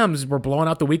Rams were blown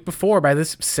out the week before by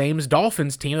this same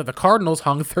Dolphins team that the Cardinals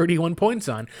hung 31 points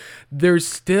on. There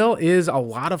still is a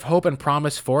lot of hope and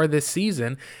promise for this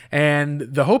season, and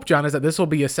the hope, John, is that this will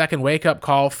be a second wake-up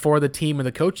call for the team and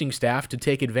the coaching staff to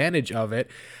take advantage of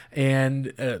it. And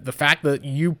the fact that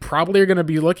you probably are going to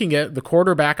be looking at the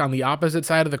quarterback on the opposite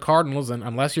side of the Cardinals, and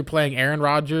unless you're playing Aaron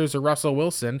Rodgers or Russell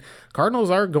Wilson, Cardinals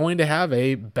are going to have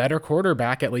a better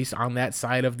quarterback, at least on that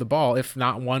side of the ball, if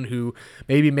not one who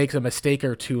maybe makes a mistake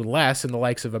or two less in the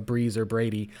likes of a Breeze or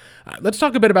Brady. Let's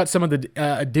talk a bit about some of the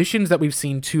additions that we've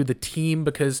seen to the team,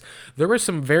 because there were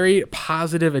some very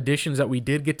positive additions that we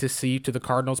did get to see to the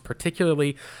Cardinals,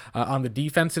 particularly on the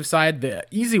defensive side. The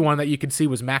easy one that you could see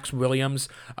was Max Williams.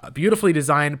 A beautifully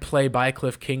designed play by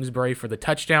Cliff Kingsbury for the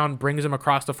touchdown, brings him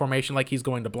across the formation like he's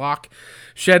going to block,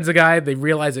 sheds a guy, they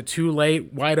realize it too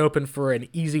late, wide open for an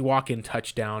easy walk-in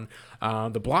touchdown.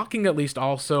 The blocking, at least,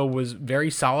 also was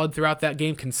very solid throughout that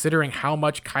game, considering how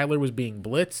much Kyler was being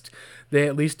blitzed. They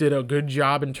at least did a good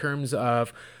job in terms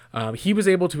of he was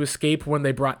able to escape when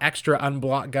they brought extra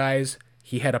unblocked guys.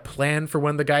 He had a plan for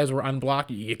when the guys were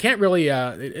unblocked. You can't really,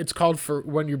 it's called for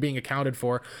when you're being accounted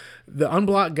for. The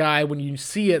unblocked guy, when you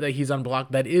see it that he's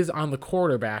unblocked, that is on the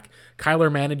quarterback.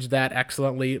 Kyler managed that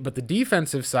excellently. But the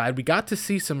defensive side, we got to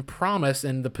see some promise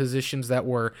in the positions that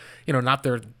were, not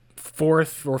their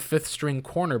fourth or fifth string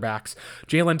cornerbacks.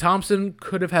 Jalen Thompson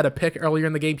could have had a pick earlier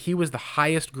in the game. He was the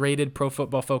highest graded Pro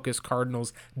Football Focus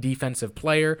Cardinals defensive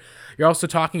player. You're also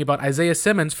talking about Isaiah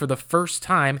Simmons, for the first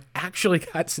time, actually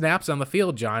got snaps on the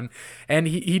field, John, and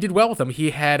he did well with them.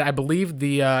 He had, I believe,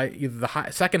 the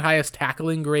second highest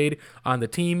tackling grade on the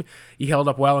team. He held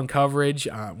up well in coverage.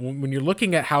 When you're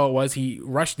looking at how it was, he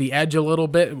rushed the edge a little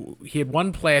bit. He had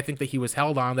one play, I think, that he was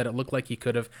held on that it looked like he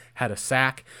could have had a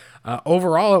sack.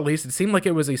 Overall, at least, it seemed like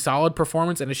it was a solid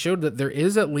performance, and it showed that there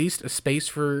is at least a space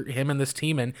for him and this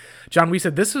team. And, John, we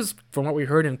said this is, from what we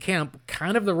heard in camp,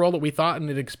 kind of the role that we thought and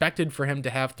had expected for him to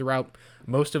have throughout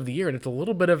most of the year. And it's a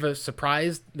little bit of a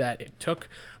surprise that it took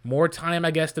more time,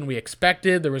 I guess, than we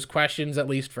expected. There was questions, at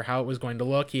least, for how it was going to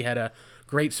look. He had a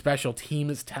great special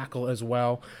teams tackle as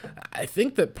well. I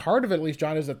think that part of it, at least,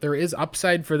 John, is that there is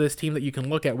upside for this team that you can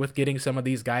look at with getting some of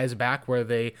these guys back where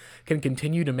they can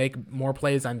continue to make more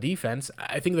plays on defense.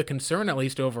 I think the concern, at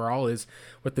least overall, is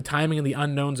with the timing and the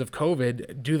unknowns of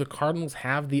COVID, do the Cardinals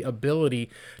have the ability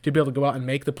to be able to go out and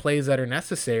make the plays that are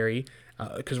necessary?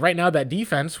 Because right now that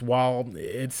defense, while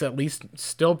it's at least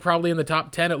still probably in the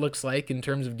top 10, it looks like, in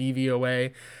terms of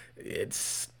DVOA,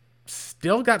 it's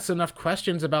still got enough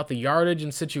questions about the yardage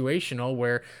and situational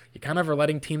where you kind of are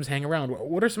letting teams hang around.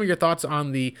 What are some of your thoughts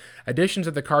on the additions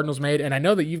that the Cardinals made? And I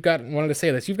know that wanted to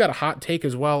say this, you've got a hot take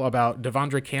as well about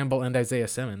Devondre Campbell and Isaiah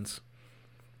Simmons.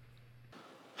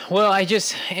 Well,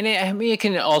 it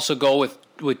can also go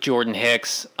with Jordan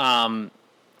Hicks,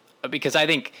 because I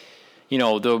think,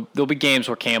 there'll be games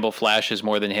where Campbell flashes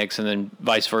more than Hicks, and then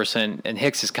vice versa. And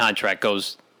Hicks's contract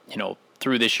goes,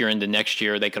 through this year into next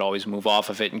year. They could always move off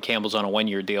of it, and Campbell's on a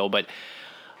 1-year deal. But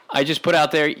I just put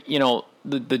out there,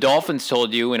 the Dolphins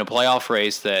told you in a playoff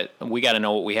race that we got to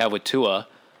know what we have with Tua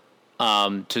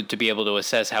to be able to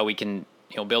assess how we can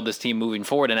build this team moving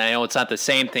forward. And I know it's not the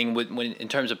same thing in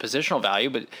terms of positional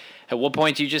value, but at what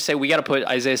point do you just say we got to put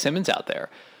Isaiah Simmons out there?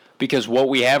 Because what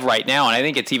we have right now, and I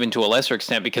think it's even to a lesser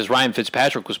extent because Ryan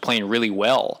Fitzpatrick was playing really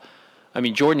well. I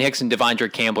mean, Jordan Hicks and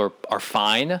Devondre Campbell are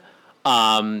fine.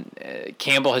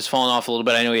 Campbell has fallen off a little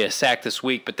bit. I know he had a sack this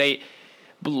week, but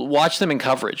watch them in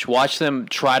coverage. Watch them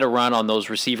try to run on those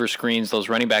receiver screens, those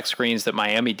running back screens that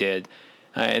Miami did.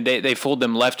 And they fooled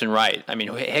them left and right. I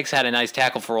mean, Hicks had a nice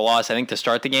tackle for a loss, I think, to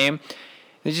start the game.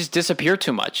 They just disappear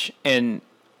too much. And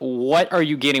what are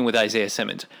you getting with Isaiah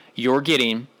Simmons? You're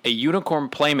getting a unicorn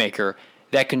playmaker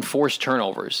that can force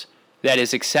turnovers, that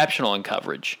is exceptional in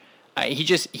coverage.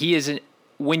 He isn't.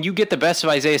 When you get the best of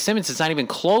Isaiah Simmons, it's not even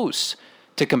close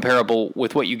to comparable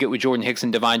with what you get with Jordan Hicks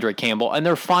and Devondre Campbell, and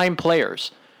they're fine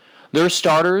players. They're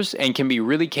starters and can be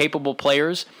really capable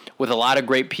players with a lot of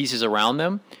great pieces around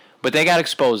them, but they got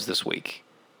exposed this week.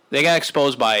 They got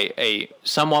exposed by a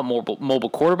somewhat mobile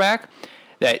quarterback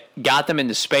that got them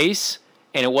into space,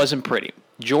 and it wasn't pretty.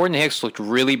 Jordan Hicks looked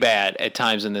really bad at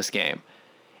times in this game.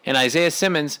 And Isaiah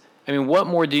Simmons, I mean, what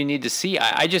more do you need to see?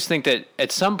 I just think that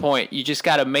at some point you just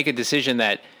got to make a decision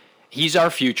that he's our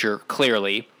future,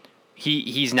 clearly.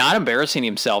 He's not embarrassing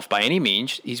himself by any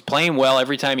means. He's playing well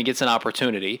every time he gets an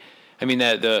opportunity. I mean,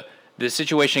 the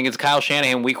situation against Kyle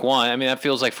Shanahan week 1, I mean, that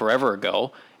feels like forever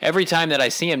ago. Every time that I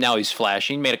see him now, he's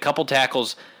flashing. Made a couple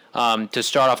tackles to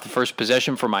start off the first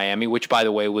possession for Miami, which, by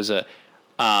the way, was a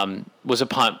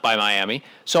punt by Miami.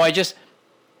 So I just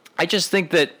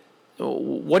think that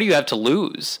what do you have to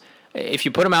lose if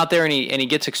you put him out there and he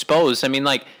gets exposed? I mean,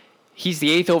 like, he's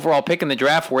the 8th overall pick in the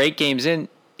draft. We're 8 games in.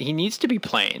 He needs to be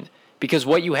playing because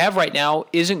what you have right now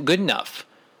isn't good enough.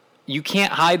 You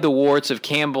can't hide the warts of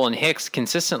Campbell and Hicks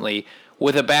consistently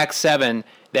with a back 7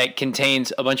 that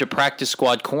contains a bunch of practice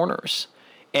squad corners.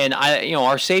 And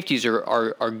our safeties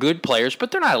are good players,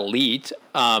 but they're not elite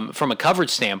from a coverage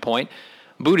standpoint.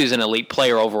 Boot is an elite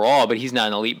player overall, but he's not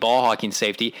an elite ball hawking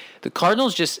safety. The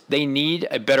Cardinals they need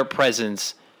a better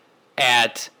presence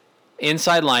at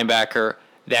inside linebacker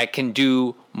that can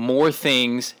do more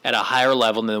things at a higher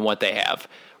level than what they have.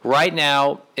 Right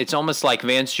now, it's almost like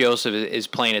Vance Joseph is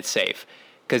playing it safe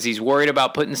because he's worried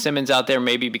about putting Simmons out there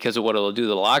maybe because of what it'll do to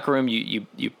the locker room. You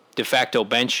de facto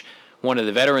bench one of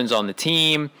the veterans on the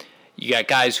team. You got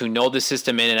guys who know the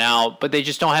system in and out, but they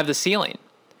just don't have the ceiling.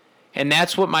 And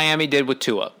that's what Miami did with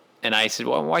Tua. And I said,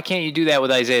 well, why can't you do that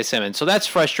with Isaiah Simmons? So that's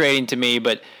frustrating to me,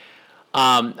 but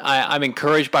I'm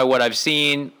encouraged by what I've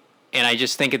seen, and I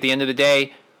just think at the end of the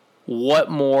day,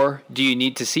 what more do you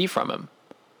need to see from him?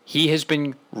 He has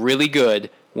been really good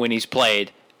when he's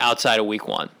played outside of week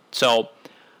 1. So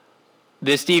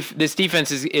this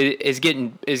defense is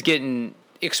getting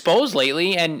exposed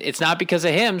lately, and it's not because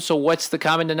of him. So what's the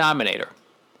common denominator?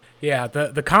 Yeah,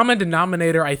 the common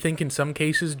denominator, I think, in some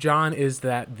cases, John, is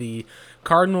that the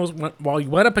Cardinals, while you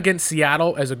went up against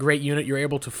Seattle as a great unit, you're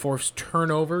able to force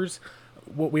turnovers.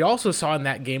 What we also saw in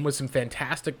that game was some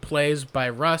fantastic plays by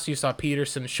Russ. You saw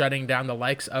Peterson shutting down the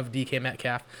likes of DK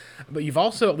Metcalf. But you've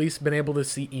also at least been able to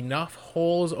see enough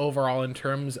holes overall in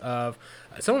terms of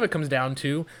some of it comes down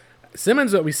to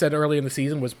Simmons, what we said early in the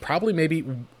season, was probably maybe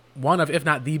one of, if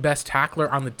not the best tackler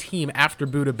on the team after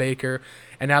Budda Baker.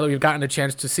 And now that we've gotten a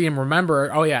chance to see him, remember,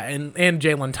 and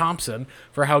Jalen Thompson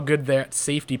for how good their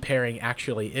safety pairing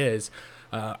actually is.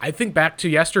 I think back to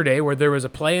yesterday where there was a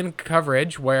play in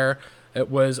coverage where it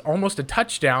was almost a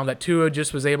touchdown that Tua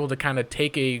just was able to kind of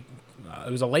take it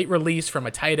was a late release from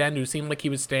a tight end who seemed like he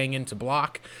was staying in to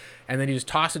block, and then he just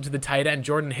tossed it to the tight end.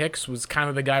 Jordan Hicks was kind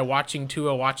of the guy watching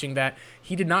Tua, watching that.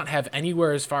 He did not have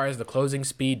anywhere as far as the closing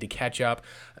speed to catch up.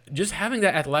 Just having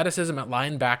that athleticism at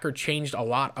linebacker changed a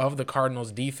lot of the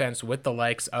Cardinals' defense with the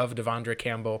likes of Devondre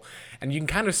Campbell, and you can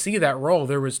kind of see that role.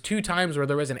 There was 2 times where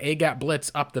there was an A-gap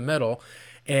blitz up the middle,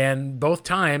 and both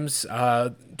times,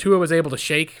 Tua was able to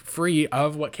shake free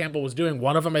of what Campbell was doing.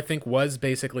 One of them, I think, was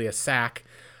basically a sack.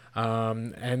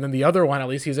 And then the other one, at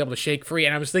least he was able to shake free.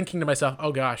 And I was thinking to myself,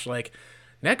 oh gosh, like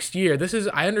next year,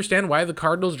 I understand why the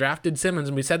Cardinals drafted Simmons.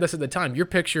 And we said this at the time. You're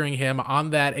picturing him on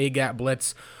that A-gap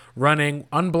blitz running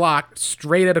unblocked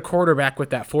straight at a quarterback with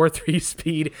that 4.3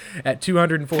 speed at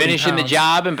 240 finishing pounds. The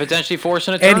job and potentially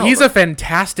forcing a turnover. And he's a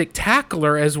fantastic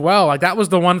tackler as well. Like that was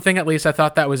the one thing at least I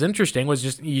thought that was interesting was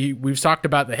just we've talked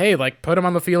about put him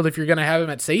on the field if you're going to have him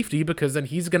at safety because then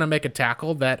he's going to make a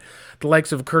tackle that the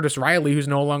likes of Curtis Riley, who's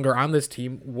no longer on this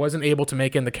team, wasn't able to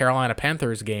make in the Carolina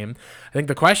Panthers game. I think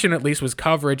the question at least was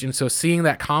coverage, and so seeing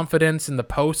that confidence in the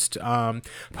post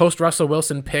Russell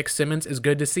Wilson pick Simmons is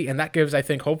good to see, and that gives, I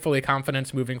think, hopefully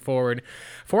confidence moving forward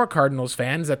for Cardinals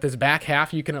fans that this back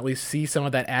half you can at least see some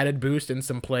of that added boost in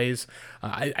some plays.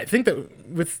 I think that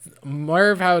with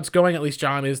more of how it's going, at least,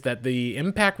 John, is that the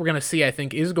impact we're going to see, I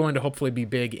think, is going to hopefully be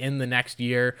big in the next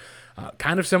year.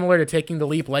 Kind of similar to taking the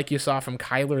leap like you saw from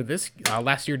Kyler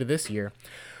last year to this year.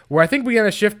 Where I think we're going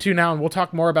to shift to now, and we'll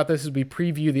talk more about this as we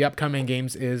preview the upcoming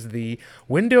games, is the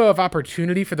window of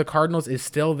opportunity for the Cardinals is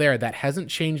still there. That hasn't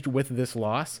changed with this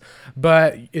loss.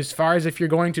 But as far as if you're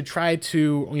going to try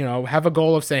to, have a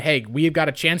goal of saying, hey, we've got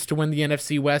a chance to win the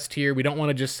NFC West here. We don't want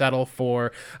to just settle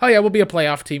for, we'll be a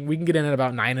playoff team. We can get in at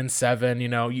about 9-7.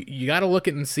 You got to look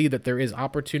at and see that there is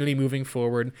opportunity moving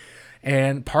forward.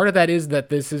 And part of that is that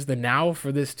this is the now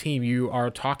for this team. You are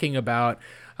talking about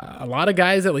a lot of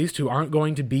guys, at least, who aren't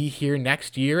going to be here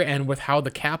next year. And with how the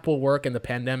cap will work and the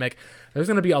pandemic, there's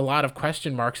going to be a lot of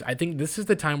question marks. I think this is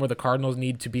the time where the Cardinals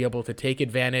need to be able to take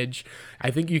advantage.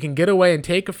 I think you can get away and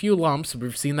take a few lumps.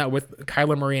 We've seen that with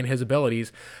Kyler Murray and his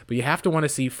abilities, but you have to want to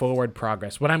see forward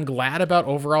progress. What I'm glad about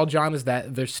overall, John, is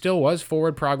that there still was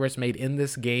forward progress made in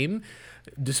this game,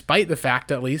 despite the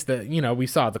fact, at least, that, we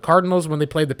saw the Cardinals, when they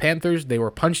played the Panthers, they were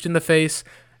punched in the face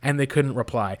and they couldn't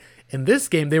reply. In this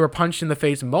game, they were punched in the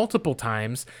face multiple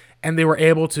times, and they were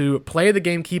able to play the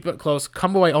game, keep it close,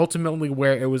 come away ultimately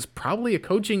where it was probably a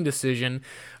coaching decision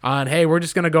on, hey, we're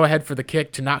just going to go ahead for the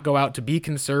kick, to not go out, to be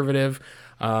conservative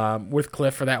with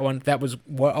Cliff for that one. That was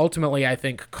what ultimately, I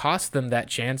think, cost them that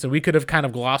chance. And we could have kind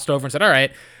of glossed over and said, all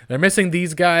right, they're missing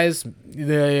these guys.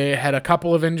 They had a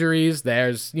couple of injuries.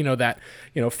 There's, that,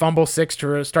 fumble 6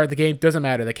 to start the game. Doesn't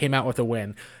matter. They came out with a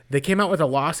win. They came out with a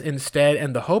loss instead,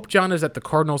 and the hope, John, is that the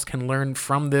Cardinals can learn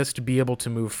from this to be able to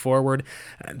move forward.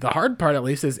 The hard part, at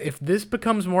least, is if this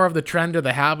becomes more of the trend or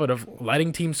the habit of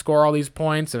letting teams score all these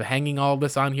points, of hanging all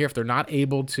this on here, if they're not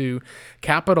able to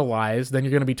capitalize, then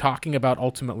you're going to be talking about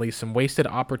ultimately some wasted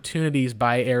opportunities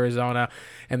by Arizona,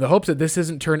 and the hopes that this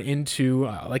isn't turned into,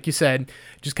 like you said,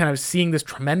 just kind of seeing this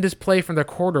tremendous play from their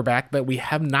quarterback that we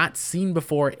have not seen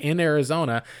before in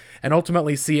Arizona, and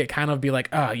ultimately see it kind of be like,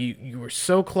 you were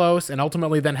so close, and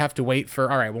ultimately then have to wait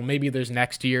for, all right, well, maybe there's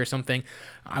next year or something.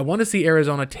 I want to see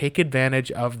Arizona take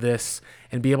advantage of this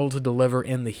and be able to deliver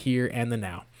in the here and the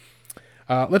now.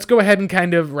 Let's go ahead and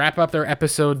kind of wrap up their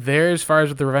episode there as far as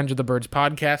with the Revenge of the Birds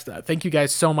podcast. Thank you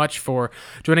guys so much for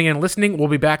joining in and listening. We'll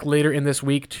be back later in this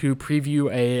week to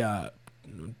preview a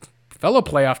fellow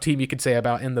playoff team, you could say,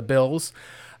 about in the Bills.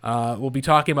 We'll be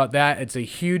talking about that. It's a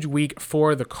huge week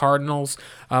for the Cardinals.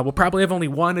 We'll probably have only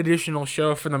one additional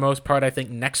show for the most part, I think,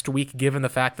 next week, given the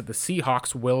fact that the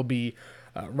Seahawks will be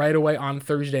right away on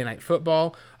Thursday Night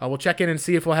Football. We'll check in and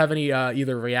see if we'll have any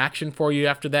either reaction for you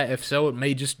after that. If so, it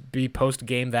may just be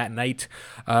post-game that night.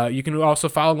 You can also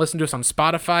follow and listen to us on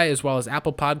Spotify, as well as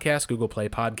Apple Podcasts, Google Play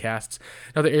Podcasts,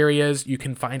 and other areas. You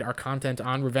can find our content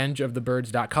on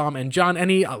revengeofthebirds.com. And John,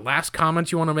 any last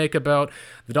comments you want to make about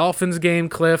the Dolphins game,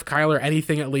 Cliff, Kyler,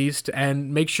 anything at least?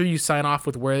 And make sure you sign off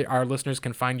with where our listeners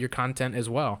can find your content as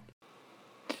well.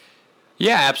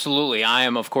 Yeah, absolutely. I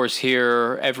am, of course,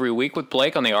 here every week with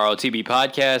Blake on the ROTB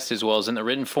podcast, as well as in the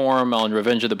written form on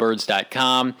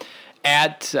revengeofthebirds.com.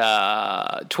 At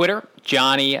Twitter,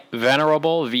 Johnny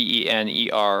Venerable,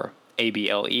 VENERABLE.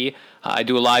 I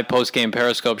do a live post-game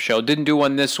Periscope show. Didn't do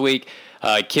one this week.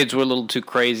 Kids were a little too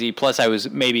crazy. Plus, I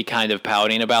was maybe kind of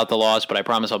pouting about the loss, but I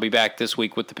promise I'll be back this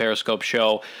week with the Periscope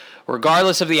show.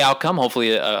 Regardless of the outcome,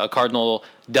 hopefully a Cardinal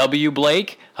W,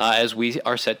 Blake, as we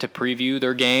are set to preview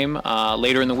their game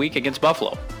later in the week against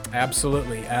Buffalo.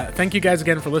 Absolutely. Thank you guys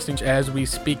again for listening as we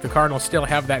speak. The Cardinals still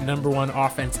have that number one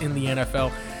offense in the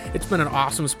NFL. It's been an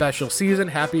awesome special season.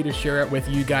 Happy to share it with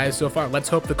you guys so far. Let's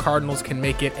hope the Cardinals can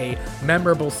make it a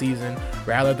memorable season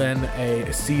rather than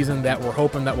a season that we're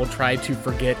hoping that we'll try to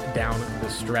forget down the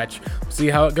stretch. We'll see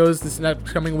how it goes this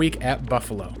next coming week at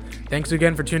Buffalo. Thanks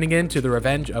again for tuning in to the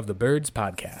Revenge of the Birds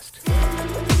podcast.